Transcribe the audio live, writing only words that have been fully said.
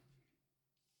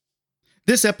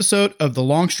This episode of the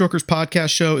Long Strokers Podcast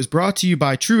Show is brought to you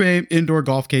by True Aim Indoor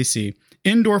Golf KC.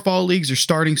 Indoor fall leagues are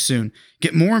starting soon.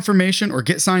 Get more information or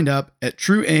get signed up at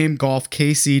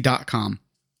trueaimgolfkc.com.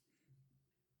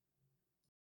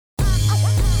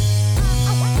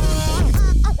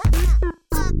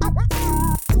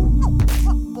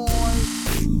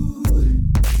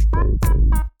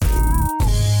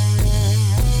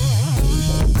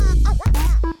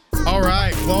 All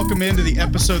right, welcome into the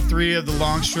episode 3 of the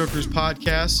Long Strokers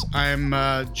Podcast.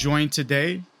 I'm joined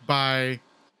today by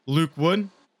Luke Wood,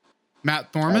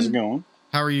 Matt Thorman. How's it going?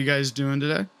 How are you guys doing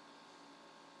today?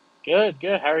 Good.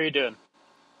 How are you doing?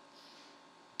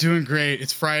 Doing great.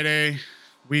 It's Friday,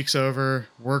 week's over,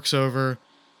 work's over.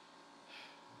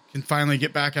 Can finally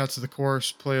get back out to the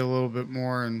course, play a little bit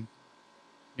more, and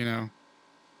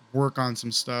work on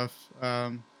some stuff.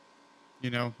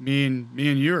 Me and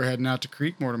you are heading out to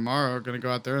Creekmore tomorrow. We're going to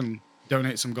go out there and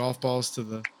donate some golf balls to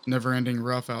the never-ending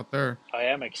rough out there. I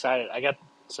am excited. I got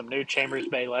some new Chambers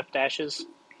Bay left dashes.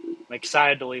 I'm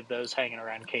excited to leave those hanging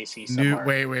around KC somewhere.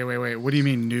 Wait. What do you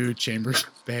mean new Chambers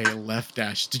Bay left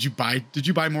dash? Did you buy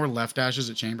more left dashes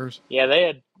at Chambers? Yeah, they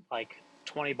had like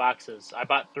 20 boxes. I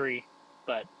bought 3,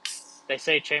 but they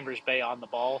say Chambers Bay on the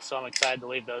ball, so I'm excited to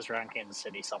leave those around Kansas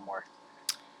City somewhere.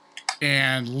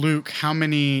 And Luke, how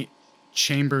many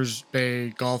Chambers Bay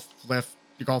golf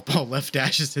ball left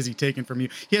dashes has he taken from you?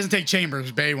 He hasn't taken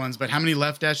Chambers Bay ones, but how many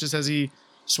left dashes has he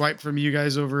swiped from you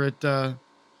guys over at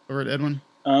Edwin?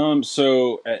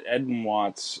 So at Edwin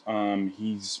Watts,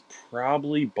 he's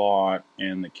probably bought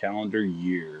in the calendar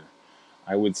year,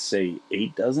 I would say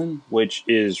 8 dozen, which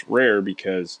is rare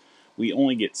because we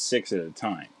only get 6 at a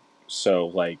time.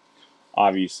 So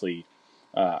obviously,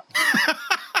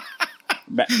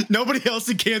 nobody else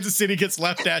in Kansas City gets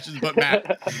left dashes but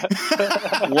Matt.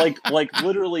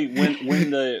 Literally when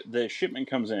the shipment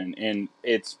comes in and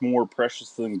it's more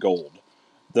precious than gold,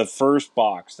 the first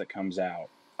box that comes out,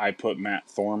 I put Matt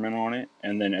Thorman on it,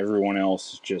 and then everyone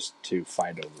else is just to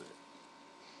fight over it.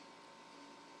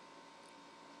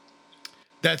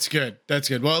 That's good.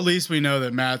 Well, at least we know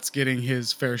that Matt's getting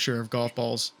his fair share of golf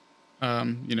balls,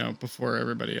 before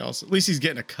everybody else. At least he's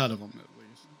getting a cut of them, at least.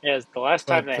 Yeah, the last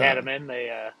time they had him in,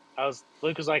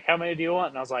 Luke was like, how many do you want?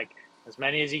 And I was like, as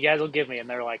many as you guys will give me. And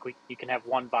they're like, you can have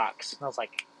 1 box. And I was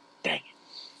like, dang it.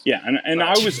 Yeah, and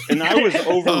I was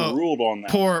overruled on that.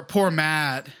 Poor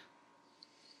Matt.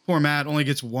 Poor Matt only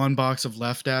gets 1 box of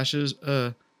left dashes.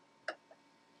 I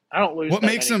don't lose. What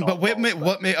makes him?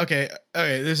 Okay.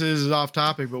 This is off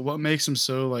topic, but what makes him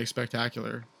so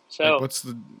spectacular? So what's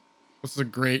the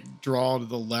great draw to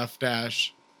the left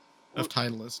dash of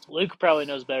Titleist? Luke probably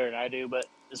knows better than I do, but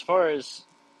as far as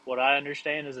what I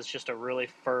understand is it's just a really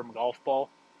firm golf ball.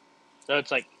 So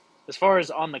it's as far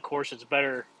as on the course, it's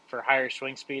better for higher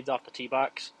swing speeds off the tee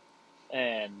box,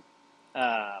 and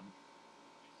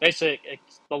basically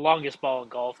it's the longest ball in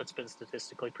golf. It's been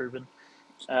statistically proven.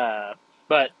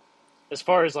 But as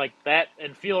far as that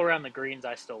and feel around the greens,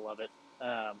 I still love it.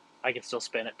 I can still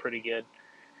spin it pretty good,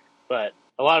 but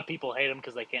a lot of people hate them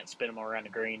because they can't spin them around the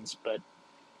greens, but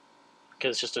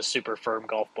because it's just a super firm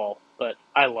golf ball. But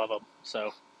I love them.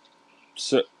 So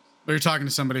you're talking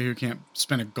to somebody who can't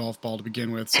spin a golf ball to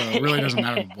begin with, so it really doesn't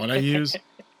matter what I use.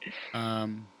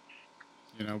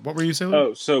 What were you saying?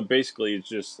 Oh, so basically it's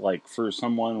just for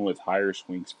someone with higher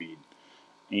swing speed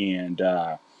and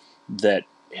that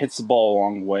hits the ball a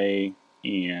long way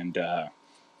and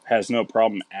has no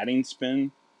problem adding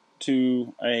spin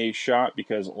to a shot,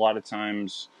 because a lot of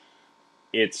times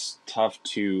it's tough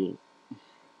to.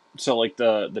 So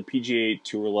the PGA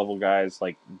Tour level guys,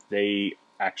 they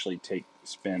actually take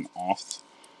spin off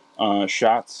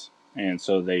shots, and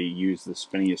so they use the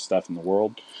spinniest stuff in the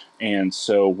world. And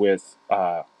so with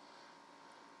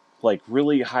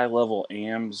really high level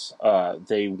AMs,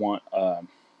 they want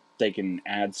they can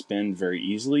add spin very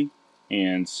easily,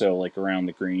 and so around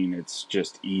the green, it's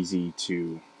just easy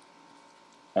to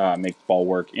make the ball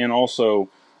work. And also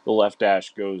the left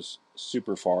dash goes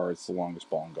super far. It's the longest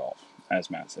ball in golf, as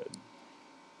Matt said.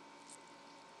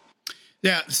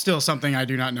 Yeah, still something I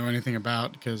do not know anything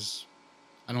about because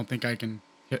I don't think I can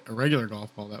hit a regular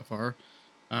golf ball that far.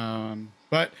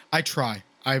 But I try.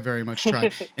 I very much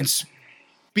try. And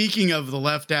speaking of the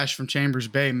left dash from Chambers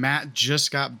Bay, Matt just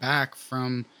got back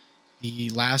from the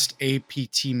last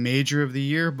APT major of the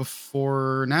year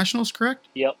before Nationals, correct?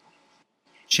 Yep.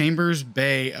 Chambers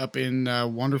Bay up in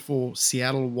wonderful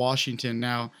Seattle, Washington.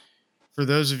 Now, for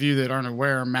those of you that aren't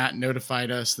aware, Matt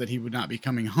notified us that he would not be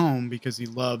coming home because he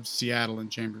loved Seattle and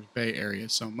Chambers Bay area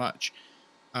so much.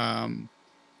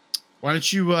 Why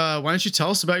don't you tell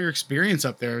us about your experience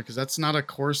up there? Because that's not a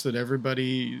course that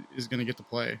everybody is going to get to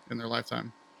play in their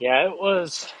lifetime. Yeah, it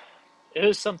was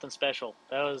something special.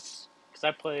 That was because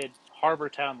I played Harbor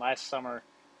Town last summer.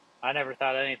 I never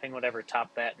thought anything would ever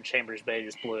top that, and Chambers Bay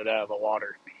just blew it out of the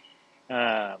water.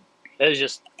 It was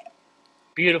just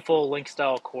beautiful link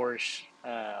style course.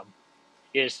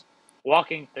 Is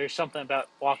walking. There's something about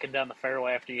walking down the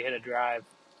fairway after you hit a drive,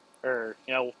 or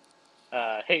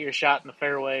hit your shot in the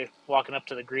fairway, walking up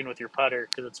to the green with your putter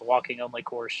because it's a walking only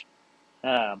course.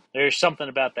 There's something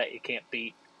about that you can't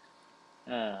beat.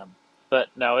 But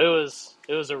no, it was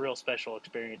a real special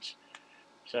experience.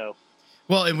 So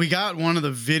Well, and we got one of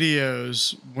the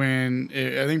videos when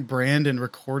I think Brandon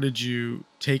recorded you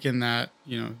taking that,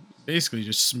 basically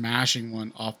just smashing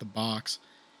one off the box.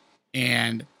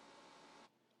 And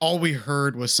all we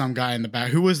heard was some guy in the back.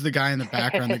 Who was the guy in the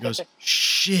background that goes,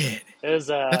 shit?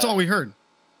 That's all we heard.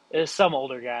 It was some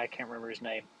older guy. I can't remember his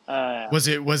name. Was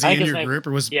he in your group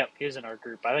or was? Yep, he was in our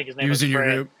group. I think his name he was in your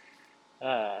Fred. group.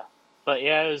 But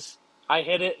yeah, it was. I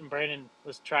hit it, and Brandon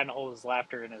was trying to hold his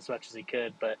laughter in as much as he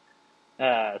could. But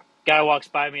guy walks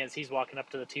by me as he's walking up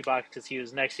to the tee box because he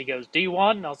was next. He goes,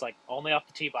 "D1," and I was like, "Only off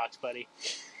the tee box, buddy."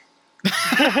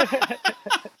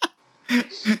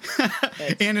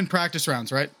 And in practice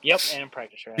rounds, right? Yep, and in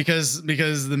practice rounds.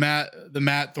 Because the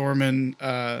Matt Thorman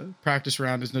practice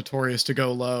round is notorious to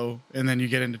go low, and then you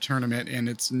get into tournament, and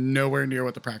it's nowhere near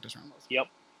what the practice round was. Yep,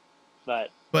 but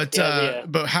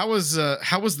how was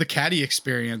the caddy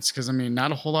experience? Because I mean,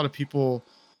 not a whole lot of people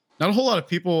that are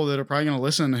probably going to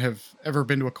listen have ever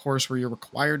been to a course where you're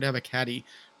required to have a caddy.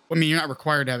 I mean, you're not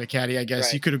required to have a caddy. I guess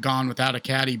right. You could have gone without a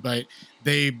caddy, but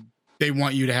they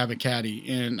want you to have a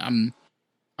caddy, and I'm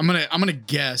gonna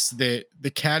guess that the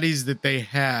caddies that they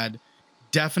had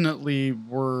definitely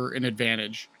were an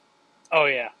advantage. Oh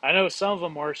yeah, I know some of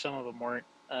them were, some of them weren't.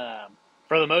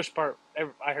 For the most part,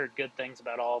 I heard good things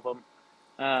about all of them.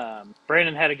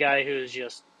 Brandon had a guy who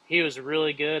he was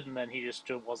really good, and then he just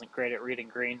wasn't great at reading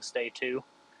greens day two.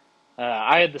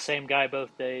 I had the same guy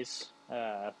both days.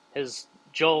 His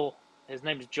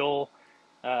name is Joel.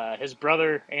 His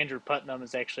brother Andrew Putnam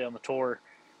is actually on the tour.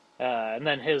 And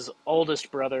then his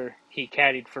oldest brother, he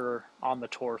caddied on the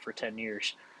tour for 10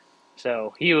 years.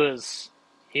 So he was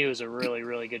a really,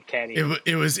 really good caddy.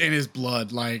 It was in his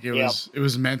blood. Like it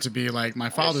was meant to be like my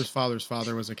father's father's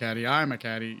father was a caddy. I'm a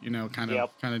caddy, kind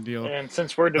of deal. And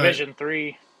since we're Division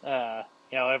III, no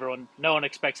one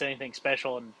expects anything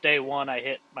special. And day one, I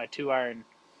hit my 2-iron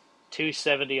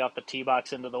 270 off the tee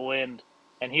box into the wind.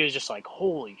 And he was just like,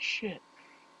 holy shit.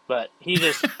 But he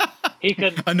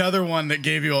couldn't. Another one that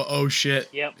gave you a oh shit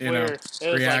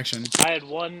reaction. Like, I had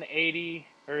 180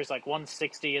 or it was like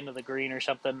 160 into the green or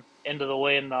something into the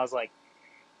wind. And I was like,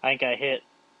 I think I hit.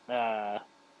 I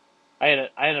ended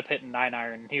up hitting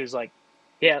 9-iron. He was like,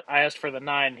 yeah. I asked for the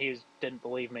 9. He didn't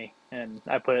believe me, and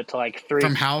I put it to like 3.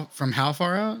 From how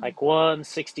far out? Like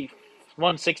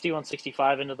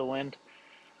 165 into the wind.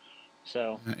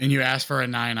 So. And you asked for a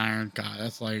 9-iron. God,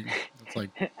 that's like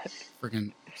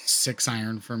freaking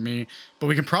 6-iron for me. But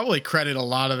we can probably credit a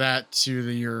lot of that to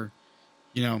you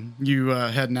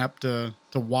heading up to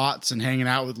Watts and hanging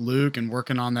out with Luke and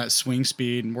working on that swing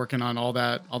speed and working on all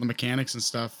the mechanics and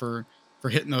stuff for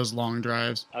hitting those long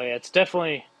drives. Oh yeah, it's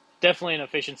definitely an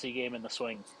efficiency game in the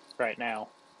swing right now.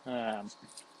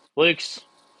 Luke's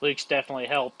definitely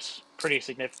helped pretty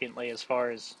significantly as far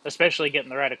as especially getting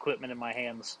the right equipment in my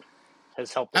hands.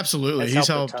 Has helped. Absolutely. He's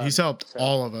helped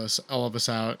all of us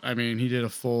out. I mean, he did a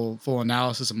full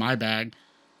analysis of my bag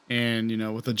and,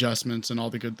 with adjustments and all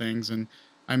the good things. And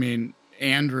I mean,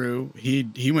 Andrew,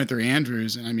 he went through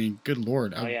Andrews and I mean, good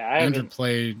Lord. Andrew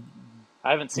played.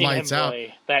 I haven't seen him play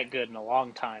out. that good in a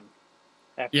long time.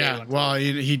 Yeah. Well,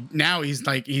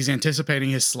 he's anticipating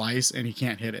his slice and he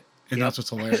can't hit it. And that's what's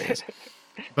hilarious.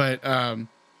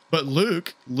 But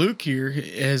Luke here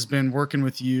has been working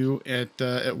with you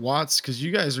at Watts because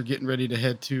you guys are getting ready to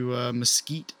head to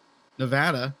Mesquite,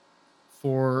 Nevada,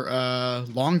 for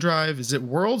long drive. Is it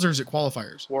Worlds or is it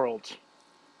qualifiers? Worlds.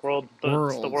 It's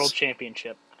the World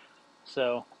Championship.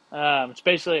 So it's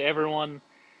basically everyone.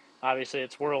 Obviously,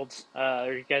 it's Worlds.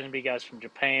 There's going to be guys from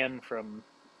Japan, from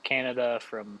Canada,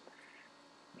 from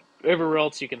everywhere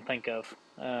else you can think of.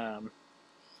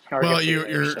 Well,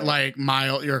 you're like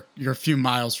you're a few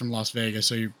miles from Las Vegas,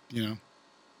 so you know.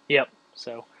 Yep.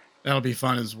 So that'll be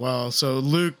fun as well. So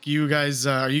Luke, you guys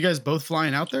are you guys both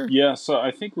flying out there? Yeah. So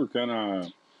I think we're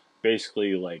gonna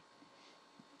basically like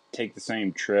take the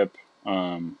same trip.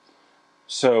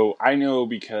 So I know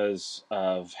because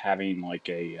of having like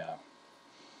a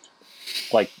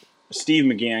like Steve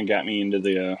McGann got me into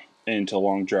the into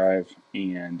Long Drive,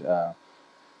 and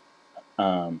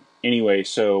anyway,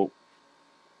 so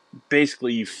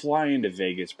basically you fly into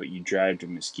Vegas, but you drive to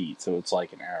Mesquite, so it's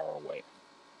like an hour away.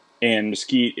 And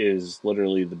Mesquite is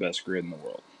literally the best grid in the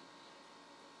world.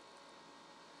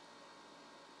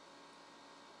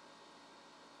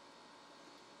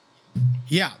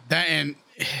 Yeah, that and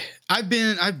I've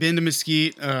been to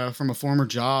Mesquite from a former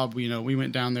job. We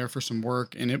went down there for some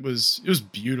work, and it was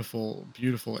beautiful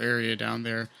area down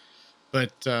there.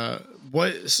 But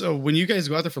what? So when you guys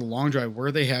go out there for the long drive,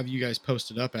 where they have you guys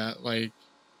posted up at? Like,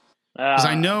 because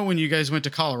I know when you guys went to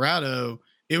Colorado,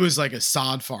 it was like a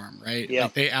sod farm, right? Yep.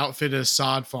 Like they outfitted a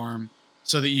sod farm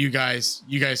so that you guys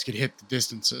could hit the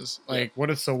distances. Like, what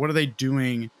are they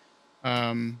doing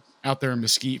out there in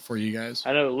Mesquite for you guys?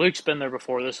 I know Luke's been there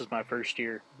before. This is my first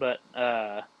year, but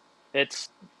it's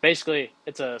basically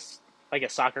like a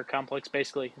soccer complex.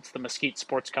 Basically, it's the Mesquite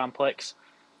Sports Complex.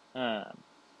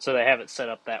 So they have it set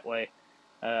up that way.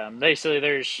 Basically,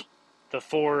 there's the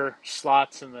 4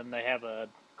 slots, and then they have a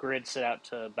grid set out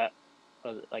to about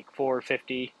like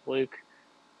 450. Luke,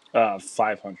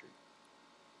 500.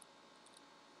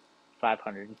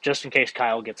 500, just in case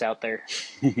Kyle gets out there.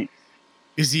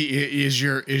 Is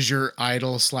your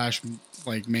idol /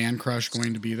 like man crush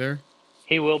going to be there?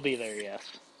 He will be there, yes.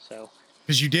 So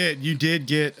because you did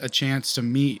get a chance to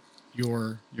meet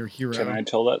your hero. Can I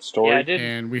tell that story? Yeah, I did.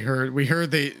 And we heard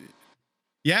they.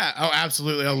 Yeah. Oh,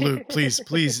 absolutely. Oh, Luke, please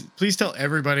tell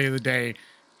everybody of the day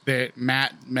that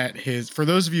Matt met his. For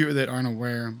those of you that aren't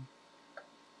aware,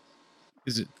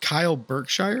 is it Kyle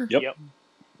Berkshire? Yep.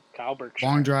 Kyle Berkshire.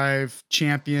 Long Drive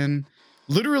champion.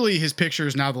 Literally, his picture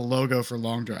is now the logo for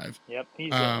Long Drive. Yep,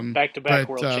 he's a back-to-back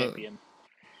world champion.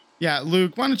 Yeah,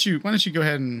 Luke, why don't you go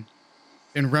ahead and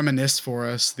reminisce for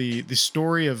us the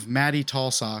story of Matty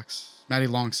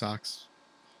Long Socks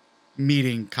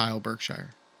meeting Kyle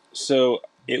Berkshire. So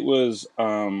it was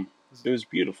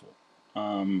beautiful.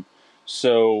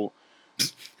 So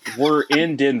we're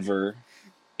in Denver,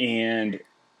 and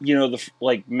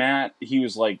Matt, he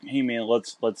was like, "Hey man,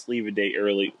 let's leave a day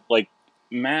early." Like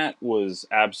Matt was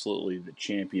absolutely the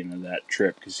champion of that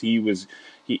trip because he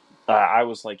I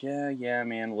was like, yeah,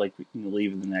 man, like we can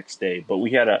leave the next day, but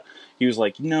he was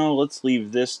like, no, let's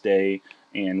leave this day,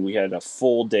 and we had a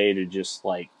full day to just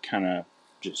like kind of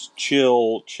just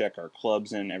chill, check our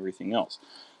clubs and everything else.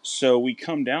 So we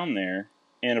come down there,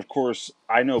 and of course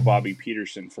I know Bobby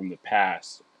Peterson from the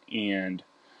past, and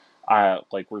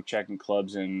we're checking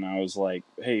clubs, and I was like,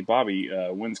 hey Bobby,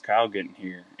 when's Kyle getting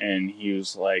here? And he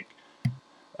was like,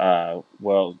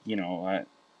 well,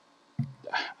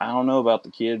 I don't know about the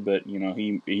kid, but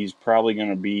he's probably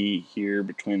going to be here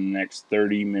between the next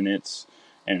 30 minutes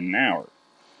and an hour.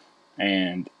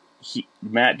 And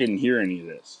Matt didn't hear any of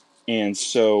this. And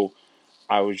so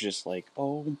I was just like,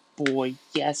 oh boy,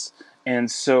 yes. And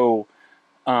so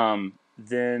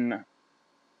then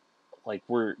like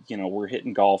we're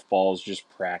hitting golf balls, just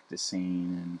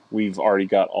practicing, and we've already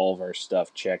got all of our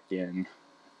stuff checked in.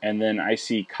 And then I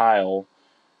see Kyle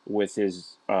with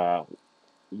his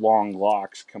long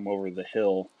locks come over the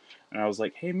hill, and I was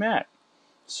like, hey Matt,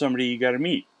 somebody you got to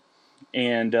meet.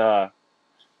 And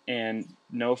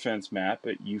no offense Matt,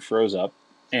 but you froze up.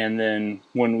 And then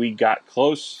when we got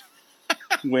close,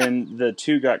 when the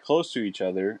two got close to each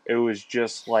other, it was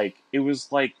just like it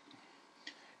was like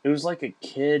a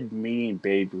kid meeting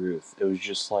Babe Ruth. It was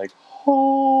just like,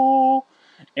 oh.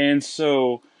 And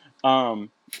so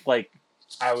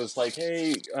I was like,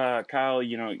 hey, Kyle,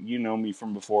 you know me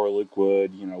from before, Luke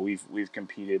Wood. We've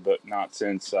competed, but not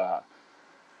since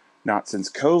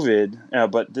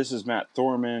COVID. But this is Matt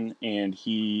Thorman, and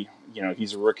he's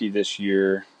a rookie this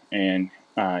year, and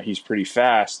he's pretty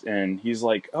fast. And he's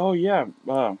like, oh yeah,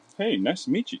 hey, nice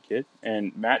to meet you, kid.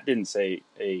 And Matt didn't say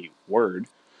a word.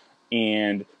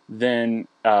 And then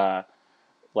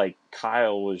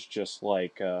Kyle was just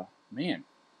like, man,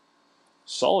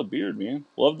 solid beard, man,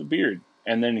 love the beard.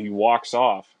 And then he walks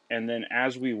off. And then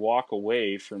as we walk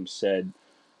away from said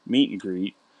meet and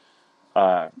greet,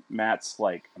 Matt's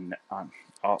like, I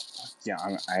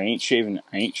ain't shaving it.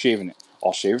 I ain't shaving it.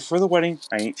 I'll shave it for the wedding.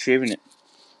 I ain't shaving it.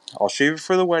 I'll shave it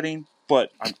for the wedding,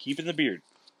 but I'm keeping the beard.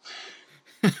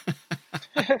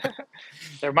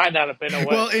 There might not have been a wedding.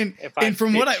 Well, and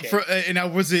from what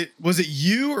was it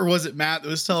you or was it Matt that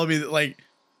was telling me that like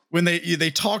when they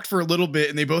talked for a little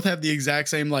bit and they both have the exact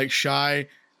same like shy,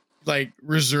 like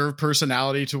reserved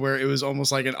personality to where it was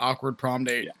almost like an awkward prom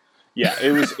date. Yeah,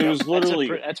 it was literally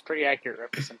that's pretty accurate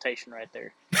representation right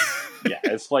there. Yeah,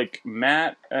 it's like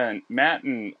Matt and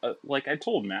like I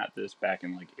told Matt this back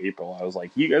in like April. I was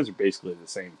like, you guys are basically the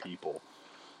same people.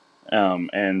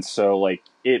 And so like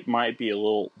it might be a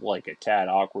little like a tad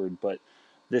awkward, but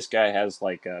this guy has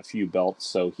like a few belts,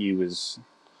 so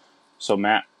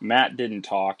Matt didn't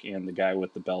talk, and the guy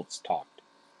with the belts talked.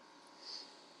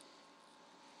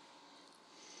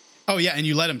 Oh yeah, and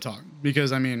you let him talk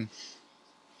because I mean,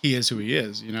 he is who he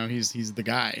is. You know, he's the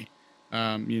guy.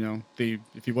 You know,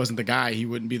 if he wasn't the guy, he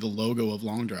wouldn't be the logo of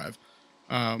Long Drive.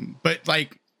 But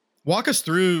like, walk us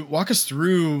through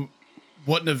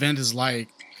what an event is like,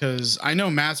 because I know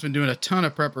Matt's been doing a ton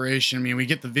of preparation. I mean, we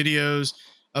get the videos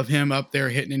of him up there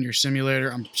hitting in your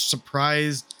simulator. I'm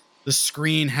surprised the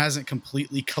screen hasn't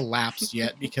completely collapsed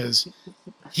yet because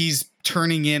he's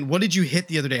turning in. What did you hit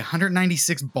the other day?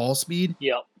 196 ball speed.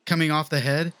 Yep. Coming off the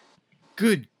head.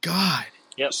 Good God.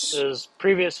 Yep. His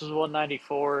previous was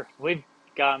 194. We've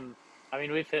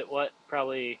hit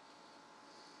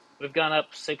we've gone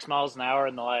up 6 miles an hour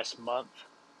in the last month.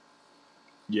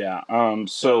 Yeah.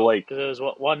 So like, because it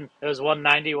was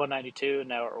 190, 192, and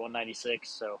now we're at 196.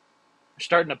 So we're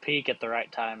starting to peak at the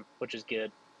right time, which is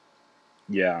good.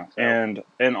 Yeah, so.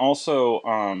 and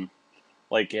also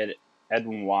like at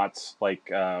Edwin Watts, like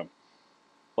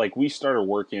we started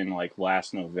working like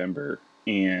last November,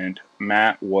 and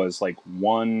Matt was like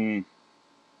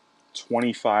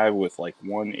 125 with like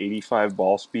 185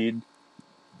 ball speed,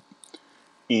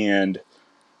 and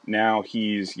now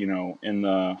he's in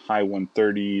the high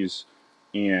 130s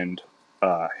and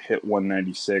hit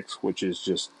 196, which is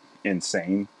just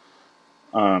insane.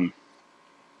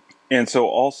 And so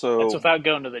also that's without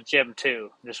going to the gym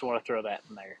too. Just want to throw that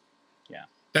in there. Yeah,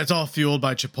 that's all fueled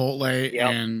by Chipotle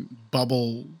and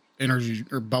Bubble energy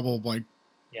or Bubble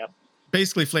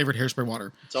basically flavored hairspray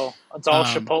water. It's all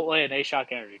Chipotle and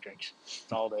A-Shock energy drinks.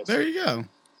 That's all it is. There you go.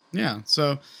 Yeah.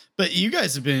 So, but you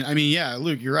guys have been, I mean, yeah,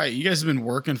 Luke, you're right. You guys have been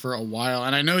working for a while,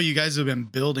 and I know you guys have been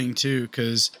building too.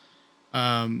 Cause,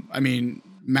 I mean,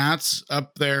 Matt's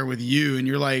up there with you and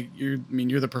you're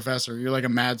the professor, you're like a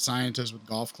mad scientist with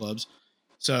golf clubs.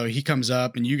 So he comes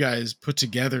up and you guys put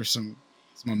together some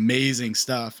amazing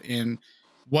stuff. And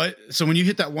so when you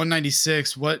hit that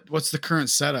 196, what's the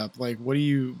current setup? Like, what are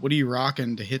you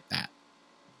rocking to hit that?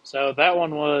 So that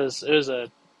one was a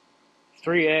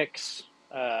 3X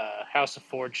House of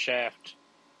Ford shaft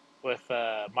with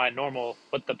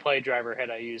with the play driver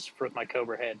head I use for my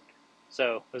Cobra head.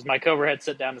 So as my Cobra head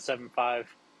sit down to 7.5.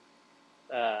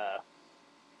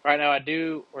 Right now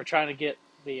we're trying to get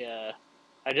I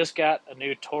just got a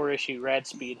new Tour issue Rad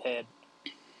Speed head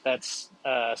that's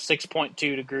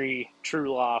 6.2 degree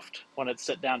true loft when it's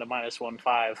set down to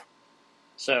 -1.5.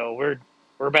 So we're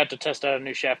about to test out a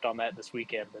new shaft on that this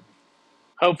weekend, and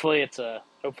hopefully it's a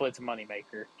money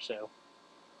maker. So.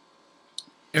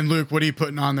 And Luke, what are you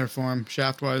putting on there for him,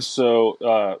 shaft wise? So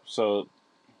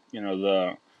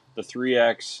the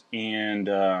 3X and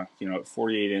at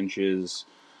 48 inches,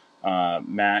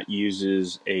 Matt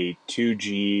uses a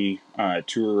 2G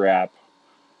Tour Wrap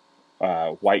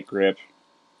white grip,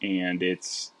 and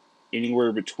it's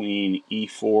anywhere between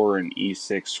E4 and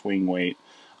E6 swing weight.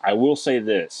 I will say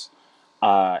this: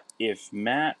 if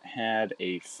Matt had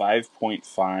a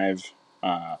 5.5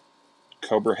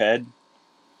 Cobra head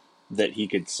that he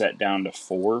could set down to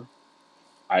 4,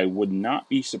 I would not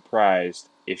be surprised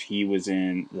if he was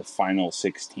in the final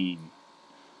 16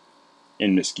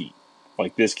 in Mesquite.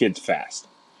 Like, this kid's fast.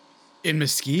 In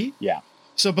Mesquite? Yeah.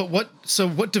 So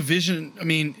what division, I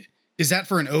mean, is that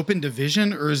for an open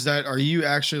division, or are you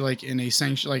actually like in a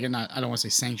sanction, like I don't want to say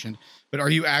sanctioned, but are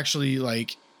you actually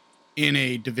like in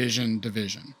a division?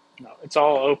 No, it's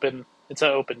all open. It's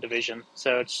an open division.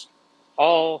 So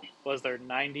was there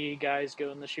 90 guys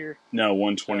going this year? No,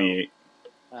 128.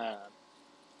 So,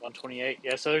 128.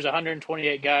 Yeah, so there's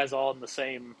 128 guys all in the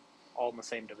same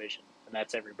division, and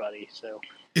that's everybody. So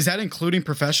is that including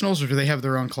professionals, or do they have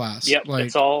their own class? Yep,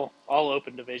 it's all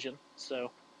open division.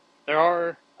 So there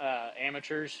are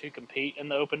amateurs who compete in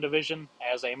the open division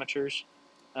as amateurs,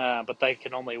 but they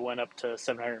can only win up to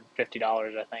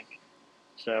 $750, I think.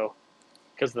 So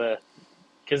because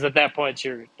at that point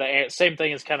the same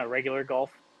thing as kind of regular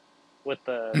golf with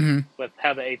with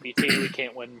how the APT we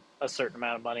can't win a certain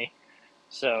amount of money.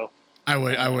 So I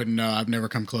wouldn't know. I've never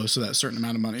come close to that certain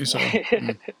amount of money. So,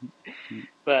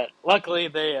 but luckily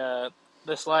they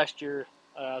this last year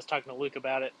I was talking to Luke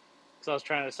about it because I was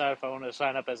trying to decide if I wanted to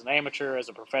sign up as an amateur or as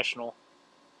a professional.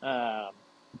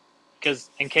 Because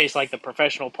in case like the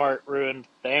professional part ruined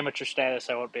the amateur status,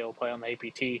 I wouldn't be able to play on the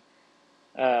APT.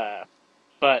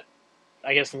 But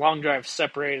I guess Long Drive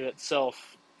separated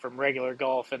itself from regular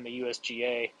golf and the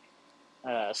USGA.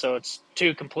 So it's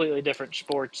two completely different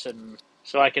sports, and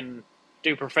so I can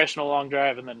do professional Long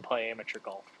Drive and then play amateur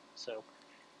golf. So,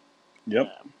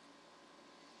 yep.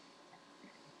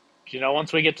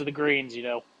 once we get to the greens,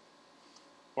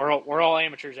 we're all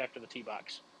amateurs after the tee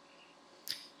box.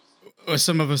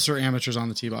 Some of us are amateurs on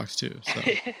the tee box too, so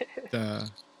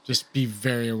just be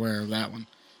very aware of that one.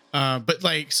 But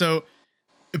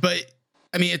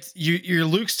I mean, it's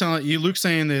Luke's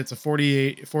saying that it's a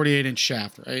 48 inch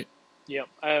shaft, right? Yep,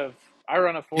 I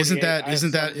run a 48.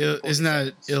 Isn't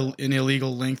that an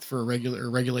illegal length for a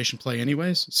regulation play,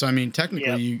 anyways? So I mean,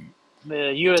 technically,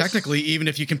 technically, even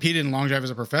if you competed in long drive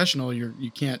as a professional,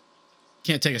 you can't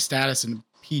take a status in the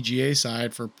PGA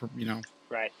side for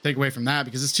right. Take away from that,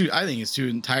 because I think it's two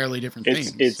entirely different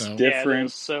things. It's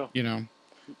different. So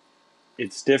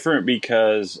it's different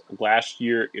because last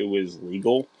year it was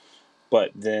legal.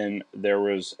 But then there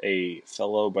was a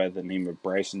fellow by the name of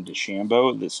Bryson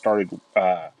DeChambeau that started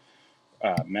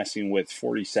messing with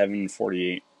 47,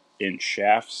 48-inch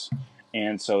shafts.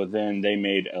 And so then they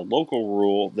made a local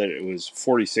rule that it was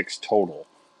 46 total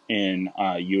in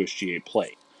USGA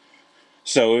play.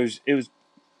 So it was.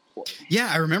 Yeah,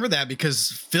 I remember that because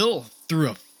Phil threw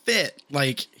a fit.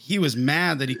 Like, he was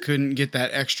mad that he couldn't get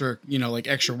that extra,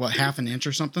 half an inch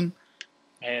or something.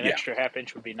 And an extra half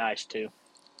inch would be nice, too.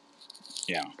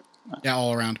 Yeah,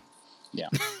 all around. Yeah.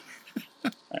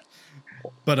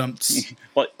 But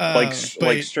like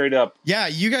straight up. Yeah,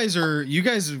 you guys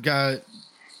have got.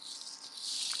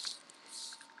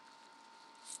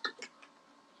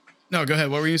 No, go ahead.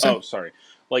 What were you saying? Oh, sorry.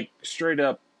 Like straight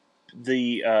up,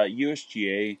 the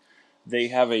USGA, they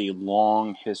have a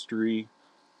long history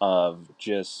of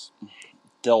just,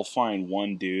 they'll find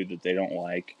one dude that they don't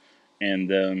like, and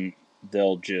then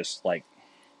they'll just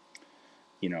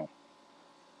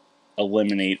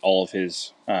eliminate all of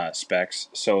his specs.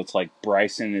 So it's like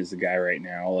Bryson is the guy right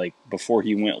now. Like before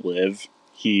he went live,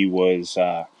 he was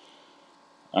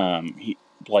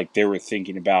they were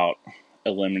thinking about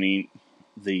eliminating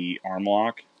the arm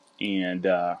lock, and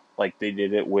they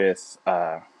did it with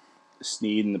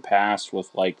Snead in the past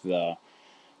with the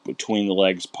between the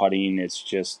legs putting. It's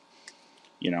just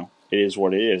it is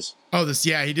what it is. Oh,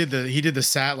 he did the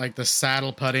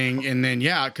saddle putting, and then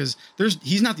because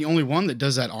he's not the only one that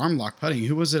does that arm lock putting.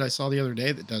 Who was it I saw the other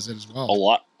day that does it as well? A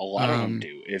lot of them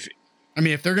do. If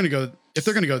they're gonna go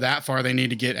that far, they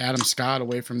need to get Adam Scott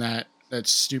away from that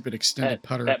stupid extended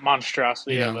putter, that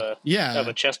monstrosity of a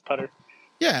chest putter.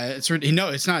 Yeah,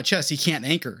 it's not chest. He can't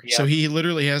anchor, so he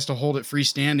literally has to hold it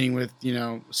freestanding with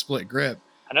split grip.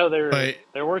 I know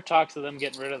there were talks of them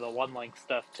getting rid of the one length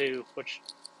stuff too, which.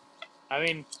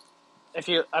 If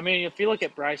you look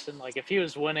at Bryson, like if he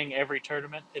was winning every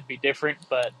tournament, it'd be different.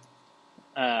 But,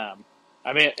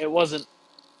 it wasn't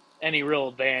any real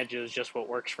advantage. It was just what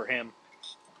works for him.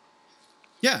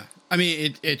 Yeah,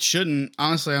 it shouldn't.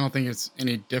 Honestly, I don't think it's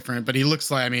any different. But he looks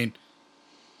like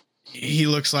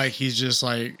he's just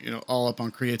all up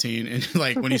on creatine, and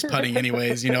when he's putting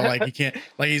anyways, he can't,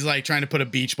 he's trying to put a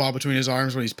beach ball between his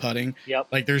arms when he's putting. Yep.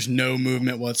 There's no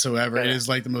movement whatsoever. Yeah. It is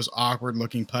the most awkward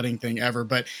looking putting thing ever,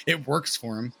 but it works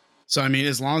for him. So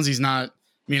as long as he's not,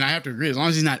 I have to agree, as long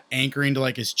as he's not anchoring to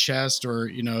his chest or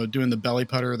doing the belly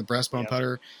putter or the breastbone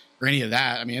putter or any of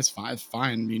that, it's fine. It's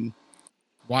fine.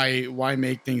 Why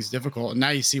make things difficult? And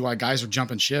now you see why guys are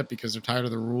jumping ship, because they're tired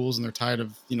of the rules and they're tired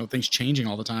of things changing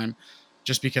all the time,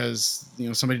 just because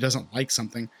somebody doesn't like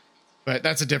something. But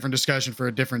that's a different discussion for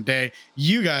a different day.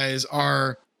 You guys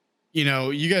are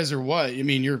what?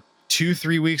 You're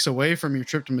 2-3 weeks away from your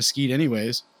trip to Mesquite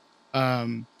anyways. What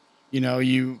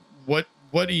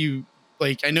do you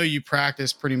like? I know you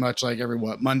practice pretty much every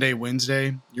Monday,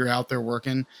 Wednesday, you're out there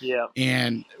working. Yeah.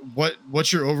 And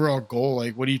what's your overall goal?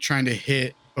 What are you trying to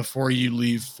hit before you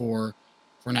leave for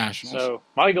nationals? So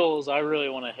my goal is I really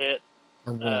want to hit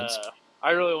or worlds.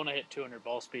 I really want to hit 200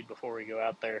 ball speed before we go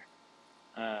out there.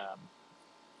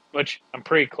 Which I'm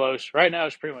pretty close. Right now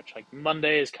it's pretty much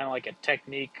Monday is kind of a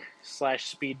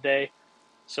technique/speed day.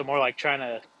 So more trying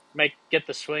to get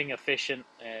the swing efficient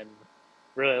and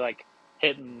really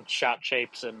hitting shot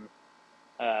shapes and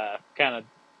kind of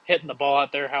hitting the ball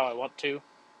out there how I want to,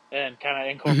 and kind of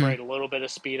incorporate a little bit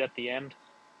of speed at the end.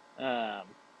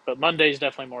 But Monday's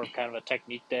definitely more of kind of a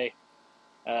technique day.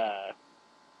 But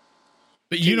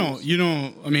you don't.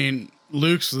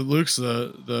 Luke's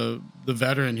the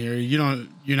veteran here.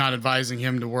 You're not advising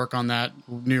him to work on that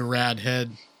new rad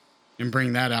head and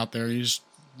bring that out there. You're just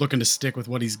looking to stick with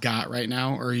what he's got right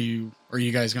now, or are you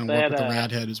guys going to work with the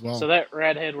rad head as well? So that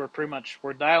rad head,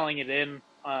 we're dialing it in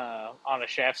on a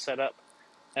shaft setup,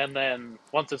 and then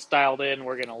once it's dialed in,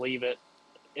 we're going to leave it.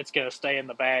 It's going to stay in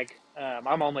the bag.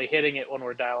 I'm only hitting it when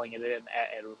we're dialing it in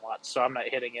at Edwin Watts, so I'm not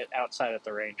hitting it outside at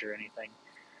the range or anything.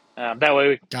 That way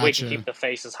we can keep the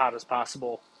face as hot as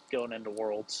possible going into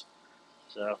Worlds.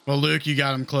 So well, Luke, you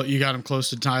got him you got him close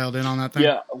to dialed in on that thing.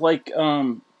 Yeah, like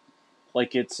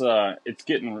it's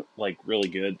getting like really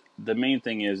good. The main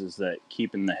thing is that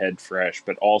keeping the head fresh,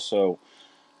 but also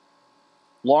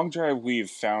long drive we've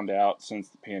found out since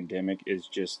the pandemic is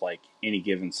just like any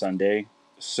given Sunday.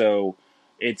 So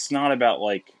it's not about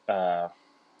like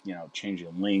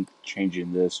changing length,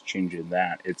 changing this, changing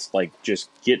that. It's like just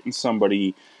getting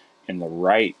somebody in the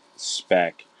right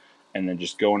spec and then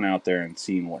just going out there and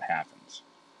seeing what happens.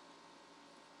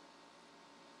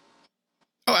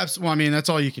 Oh, absolutely. Well, I mean, that's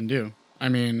all you can do. I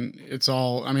mean, it's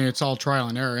all trial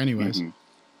and error anyways. Mm-hmm.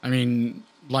 I mean,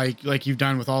 like you've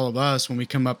done with all of us when we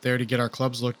come up there to get our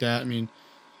clubs looked at. I mean,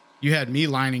 you had me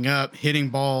lining up, hitting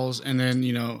balls, and then,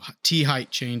 tee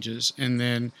height changes, and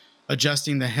then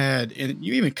adjusting the head. And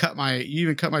you even cut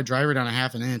my driver down a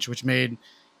half an inch, which made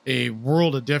a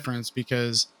world of difference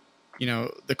because,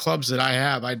 the clubs that I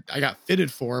have, I got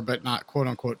fitted for, but not quote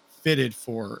unquote fitted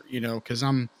for, because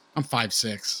I'm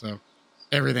 5'6", so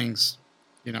everything's,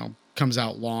 comes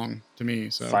out long to me.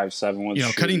 So 5'7" with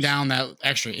shoes. Cutting down that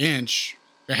extra inch,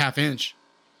 a half inch.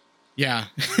 Yeah,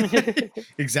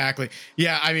 exactly.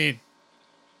 Yeah. I mean,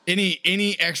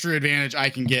 any extra advantage I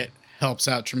can get helps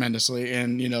out tremendously.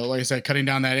 And, like I said, cutting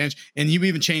down that inch, and you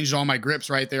even changed all my grips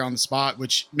right there on the spot,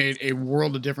 which made a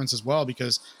world of difference as well,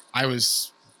 because I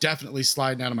was definitely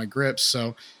sliding out of my grips.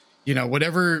 So,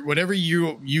 whatever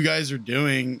you guys are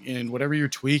doing and whatever you're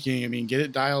tweaking, I mean, get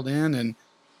it dialed in. And,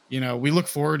 we look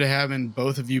forward to having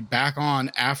both of you back on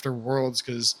after Worlds,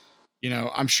 because,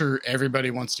 I'm sure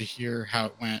everybody wants to hear how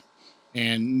it went.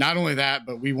 And not only that,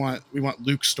 but we want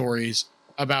Luke stories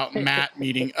about Matt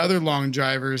meeting other long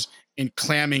drivers and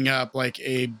clamming up like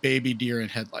a baby deer in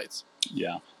headlights.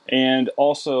 Yeah. And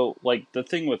also, like, the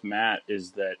thing with Matt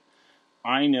is that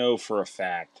I know for a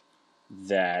fact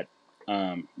that,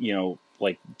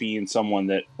 like being someone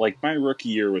that, like, my rookie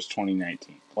year was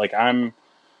 2019. Like, I'm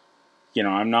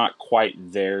not quite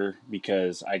there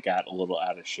because I got a little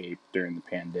out of shape during the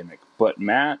pandemic. But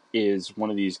Matt is one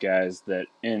of these guys that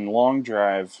in long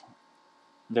drive,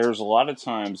 there's a lot of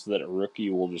times that a rookie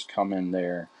will just come in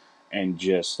there and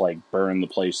just like burn the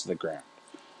place to the ground.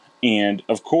 And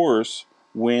of course,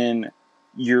 when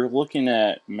you're looking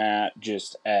at Matt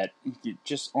just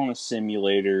on a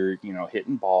simulator,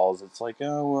 hitting balls, it's like,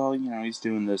 oh, well, he's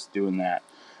doing this, doing that.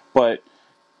 But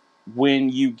when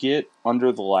you get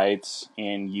under the lights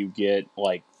and you get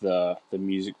like the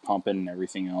music pumping and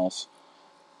everything else,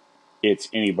 it's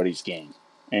anybody's game.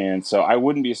 And so I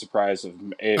wouldn't be surprised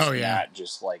if Matt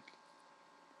just like,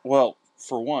 well,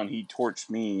 for one, he torched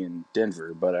me in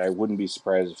Denver, but I wouldn't be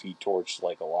surprised if he torched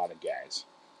like a lot of guys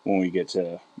when we get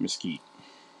to Mesquite.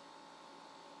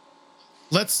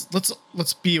 Let's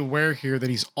be aware here that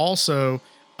he's also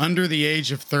under the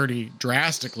age of 30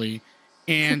 drastically,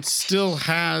 and still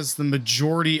has the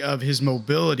majority of his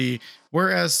mobility.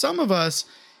 Whereas some of us,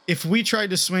 if we tried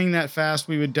to swing that fast,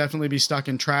 we would definitely be stuck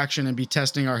in traction and be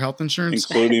testing our health insurance,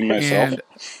 including myself.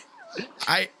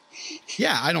 And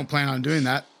I don't plan on doing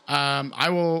that. I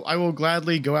will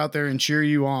gladly go out there and cheer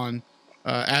you on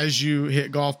as you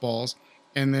hit golf balls,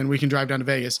 and then we can drive down to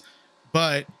Vegas.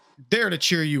 But there to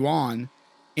cheer you on,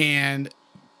 and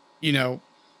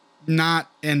not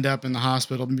end up in the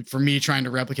hospital for me trying to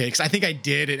replicate. Because I think I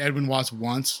did at Edwin Watts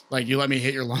once. Like, you let me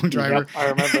hit your long driver. Yep, I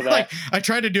remember that. Like, I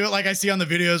tried to do it like I see on the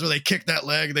videos where they kick that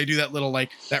leg. They do that little, like,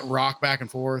 that rock back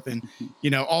and forth. And,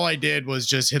 all I did was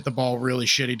just hit the ball really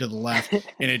shitty to the left.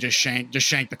 And it just shanked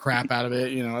the crap out of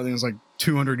it. I think it was like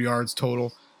 200 yards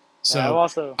total. So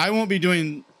I won't be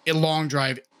doing a long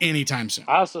drive anytime soon.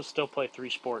 I also still play 3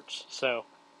 sports. So,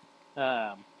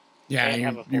 yeah,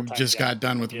 you just got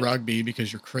done with rugby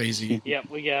because you're crazy. Yep,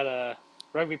 we got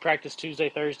rugby practice Tuesday,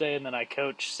 Thursday, and then I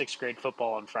coach 6th grade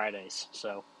football on Fridays.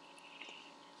 So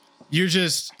you're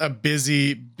just a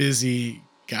busy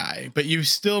guy, but you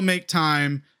still make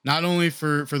time not only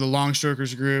for the long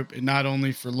strokers group and not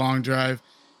only for long drive,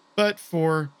 but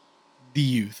for the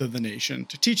youth of the nation,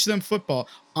 to teach them football.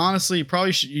 Honestly,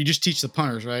 you just teach the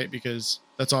punters, right? Because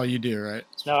that's all you do, right?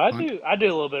 No, I do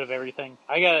a little bit of everything.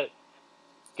 I gotta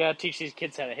teach these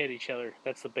kids how to hit each other.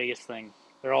 That's the biggest thing.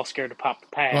 They're all scared to pop the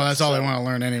pads. Well, that's all they want to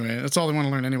learn anyway. That's all they want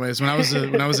to learn anyways. When I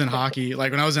was in hockey,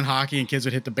 and kids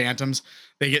would hit the bantams,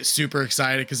 they get super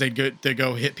excited because they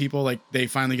go hit people, like they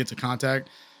finally get to contact.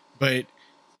 But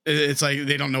it's like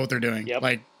they don't know what they're doing. Yep.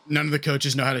 Like, none of the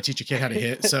coaches know how to teach a kid how to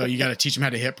hit, so you got to teach them how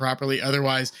to hit properly.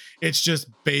 Otherwise, it's just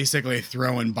basically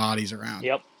throwing bodies around.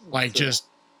 Yep. Like, just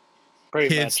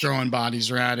kids throwing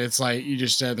bodies around. It's like you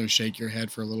just sit there and shake your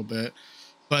head for a little bit.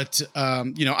 But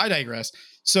I digress.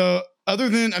 So other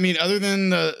than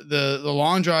the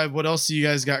long drive, what else do you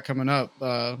guys got coming up?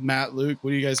 Matt, Luke,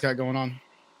 what do you guys got going on?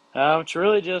 It's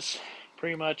really just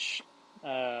pretty much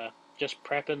just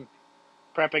prepping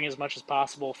as much as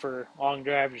possible for long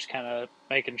drive. Just kind of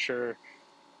making sure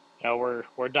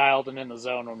we're dialed and in the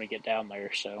zone when we get down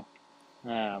there. So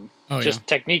just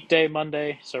technique day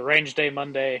Monday, so range day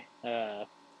Monday,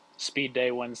 speed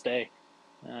day Wednesday,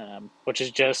 which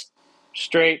is just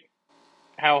straight.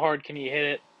 How hard can you hit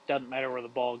it? Doesn't matter where the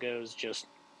ball goes. Just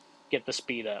get the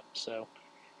speed up. So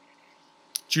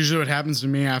it's usually what happens to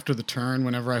me after the turn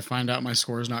whenever I find out my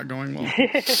score is not going well.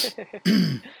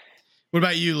 What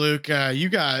about you, Luke? You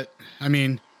got,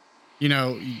 with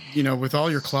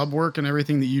all your club work and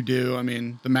everything that you do,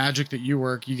 the magic that you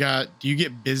work, do you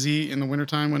get busy in the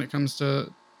wintertime when it comes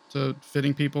to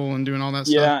fitting people and doing all that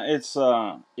stuff? Yeah, it's,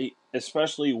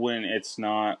 especially when it's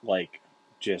not like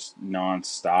just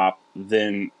nonstop.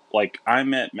 Then like I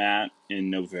met Matt in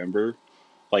November,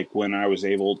 like when I was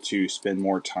able to spend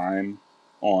more time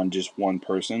on just one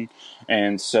person.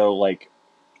 And so like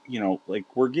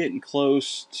we're getting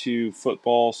close to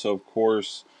football. So of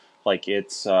course, like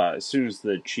it's, as soon as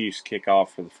the Chiefs kick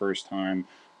off for the first time,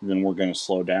 then we're going to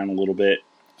slow down a little bit.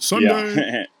 Sunday.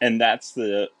 Yeah. And that's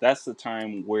the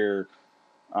time where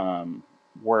I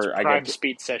get to,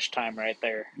 speed sesh time right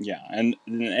there. Yeah.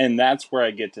 And that's where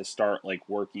I get to start like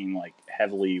working like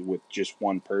heavily with just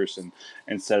one person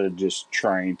instead of just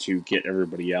trying to get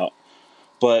everybody out.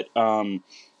 But,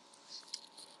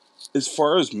 as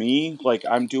far as me, like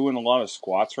I'm doing a lot of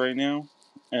squats right now,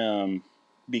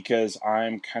 because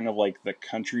I'm kind of like the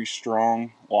country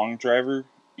strong long driver,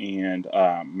 and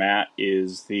Matt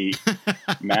is the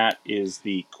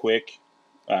quick,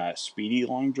 speedy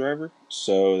long driver.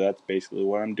 So that's basically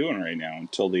what I'm doing right now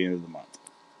until the end of the month.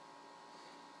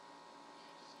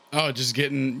 Oh, just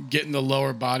getting the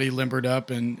lower body limbered up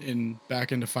and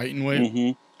back into fighting weight.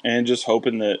 Mm-hmm. And just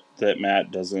hoping that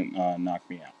Matt doesn't knock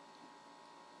me out.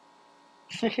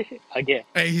 Again.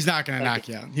 Hey, he's not going to knock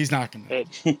you out. He's not going to.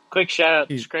 Quick shout out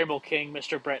to Scramble King,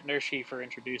 Mr. Brett Nerschy, for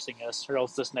introducing us, or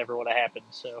else this never would have happened.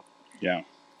 So. Yeah.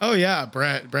 Oh, yeah.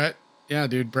 Brett. Yeah,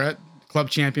 dude. Brett, club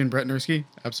champion Brett Nerschy.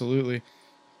 Absolutely.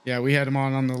 Yeah, we had him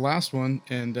on the last one,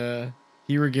 and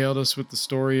he regaled us with the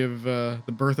story of the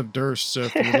birth of Durst. So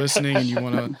if you're listening and you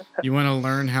want to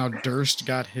learn how Durst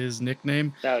got his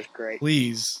nickname, that was great.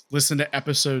 Please listen to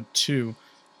episode 2.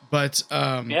 But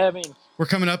yeah, we're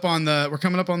coming up on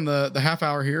the half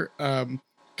hour here.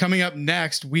 Coming up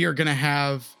next, we are going to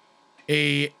have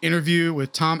a interview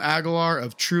with Tom Aguilar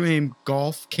of True Aim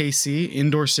Golf KC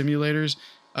Indoor Simulators.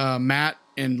 Matt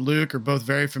and Luke are both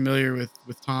very familiar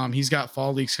with Tom. He's got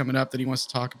fall leagues coming up that he wants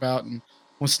to talk about, and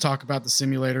wants to talk about the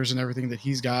simulators and everything that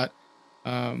he's got.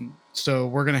 So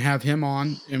we're going to have him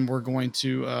on, and we're going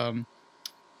to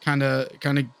kind of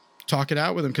talk it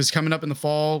out with him, because coming up in the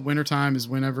fall, wintertime is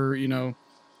whenever,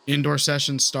 indoor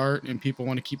sessions start and people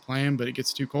want to keep playing, but it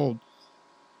gets too cold.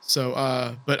 So,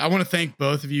 but I want to thank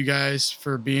both of you guys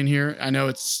for being here. I know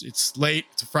it's late.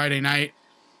 It's a Friday night,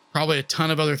 probably a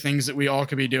ton of other things that we all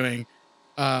could be doing.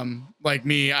 Like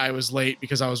me, I was late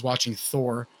because I was watching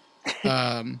Thor.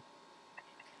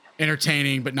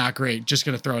 Entertaining, but not great. Just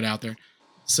going to throw it out there.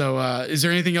 So, is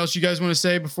there anything else you guys want to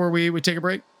say before we take a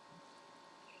break?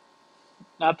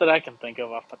 Not that I can think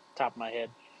of off the top of my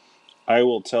head. I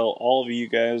will tell all of you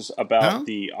guys about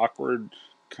the awkward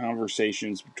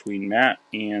conversations between Matt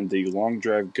and the long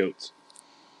drive goats.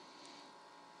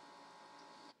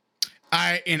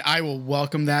 I will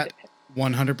welcome that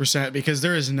 100%, because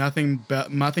there is nothing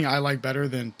I like better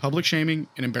than public shaming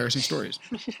and embarrassing stories.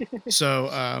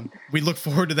 So we look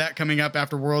forward to that coming up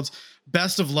after Worlds.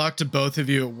 Best of luck to both of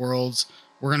you at Worlds.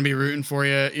 We're going to be rooting for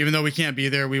you. Even though we can't be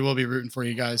there, we will be rooting for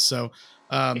you guys. So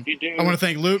if you do, I want to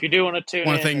thank Luke. If you do want to tune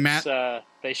in, thank Matt.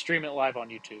 They stream it live on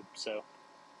YouTube. So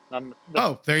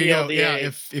there you go. Yeah,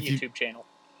 if YouTube channel.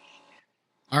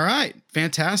 All right,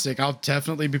 fantastic. I'll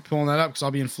definitely be pulling that up because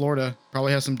I'll be in Florida.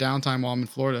 Probably have some downtime while I'm in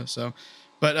Florida. So,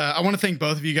 but I want to thank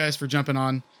both of you guys for jumping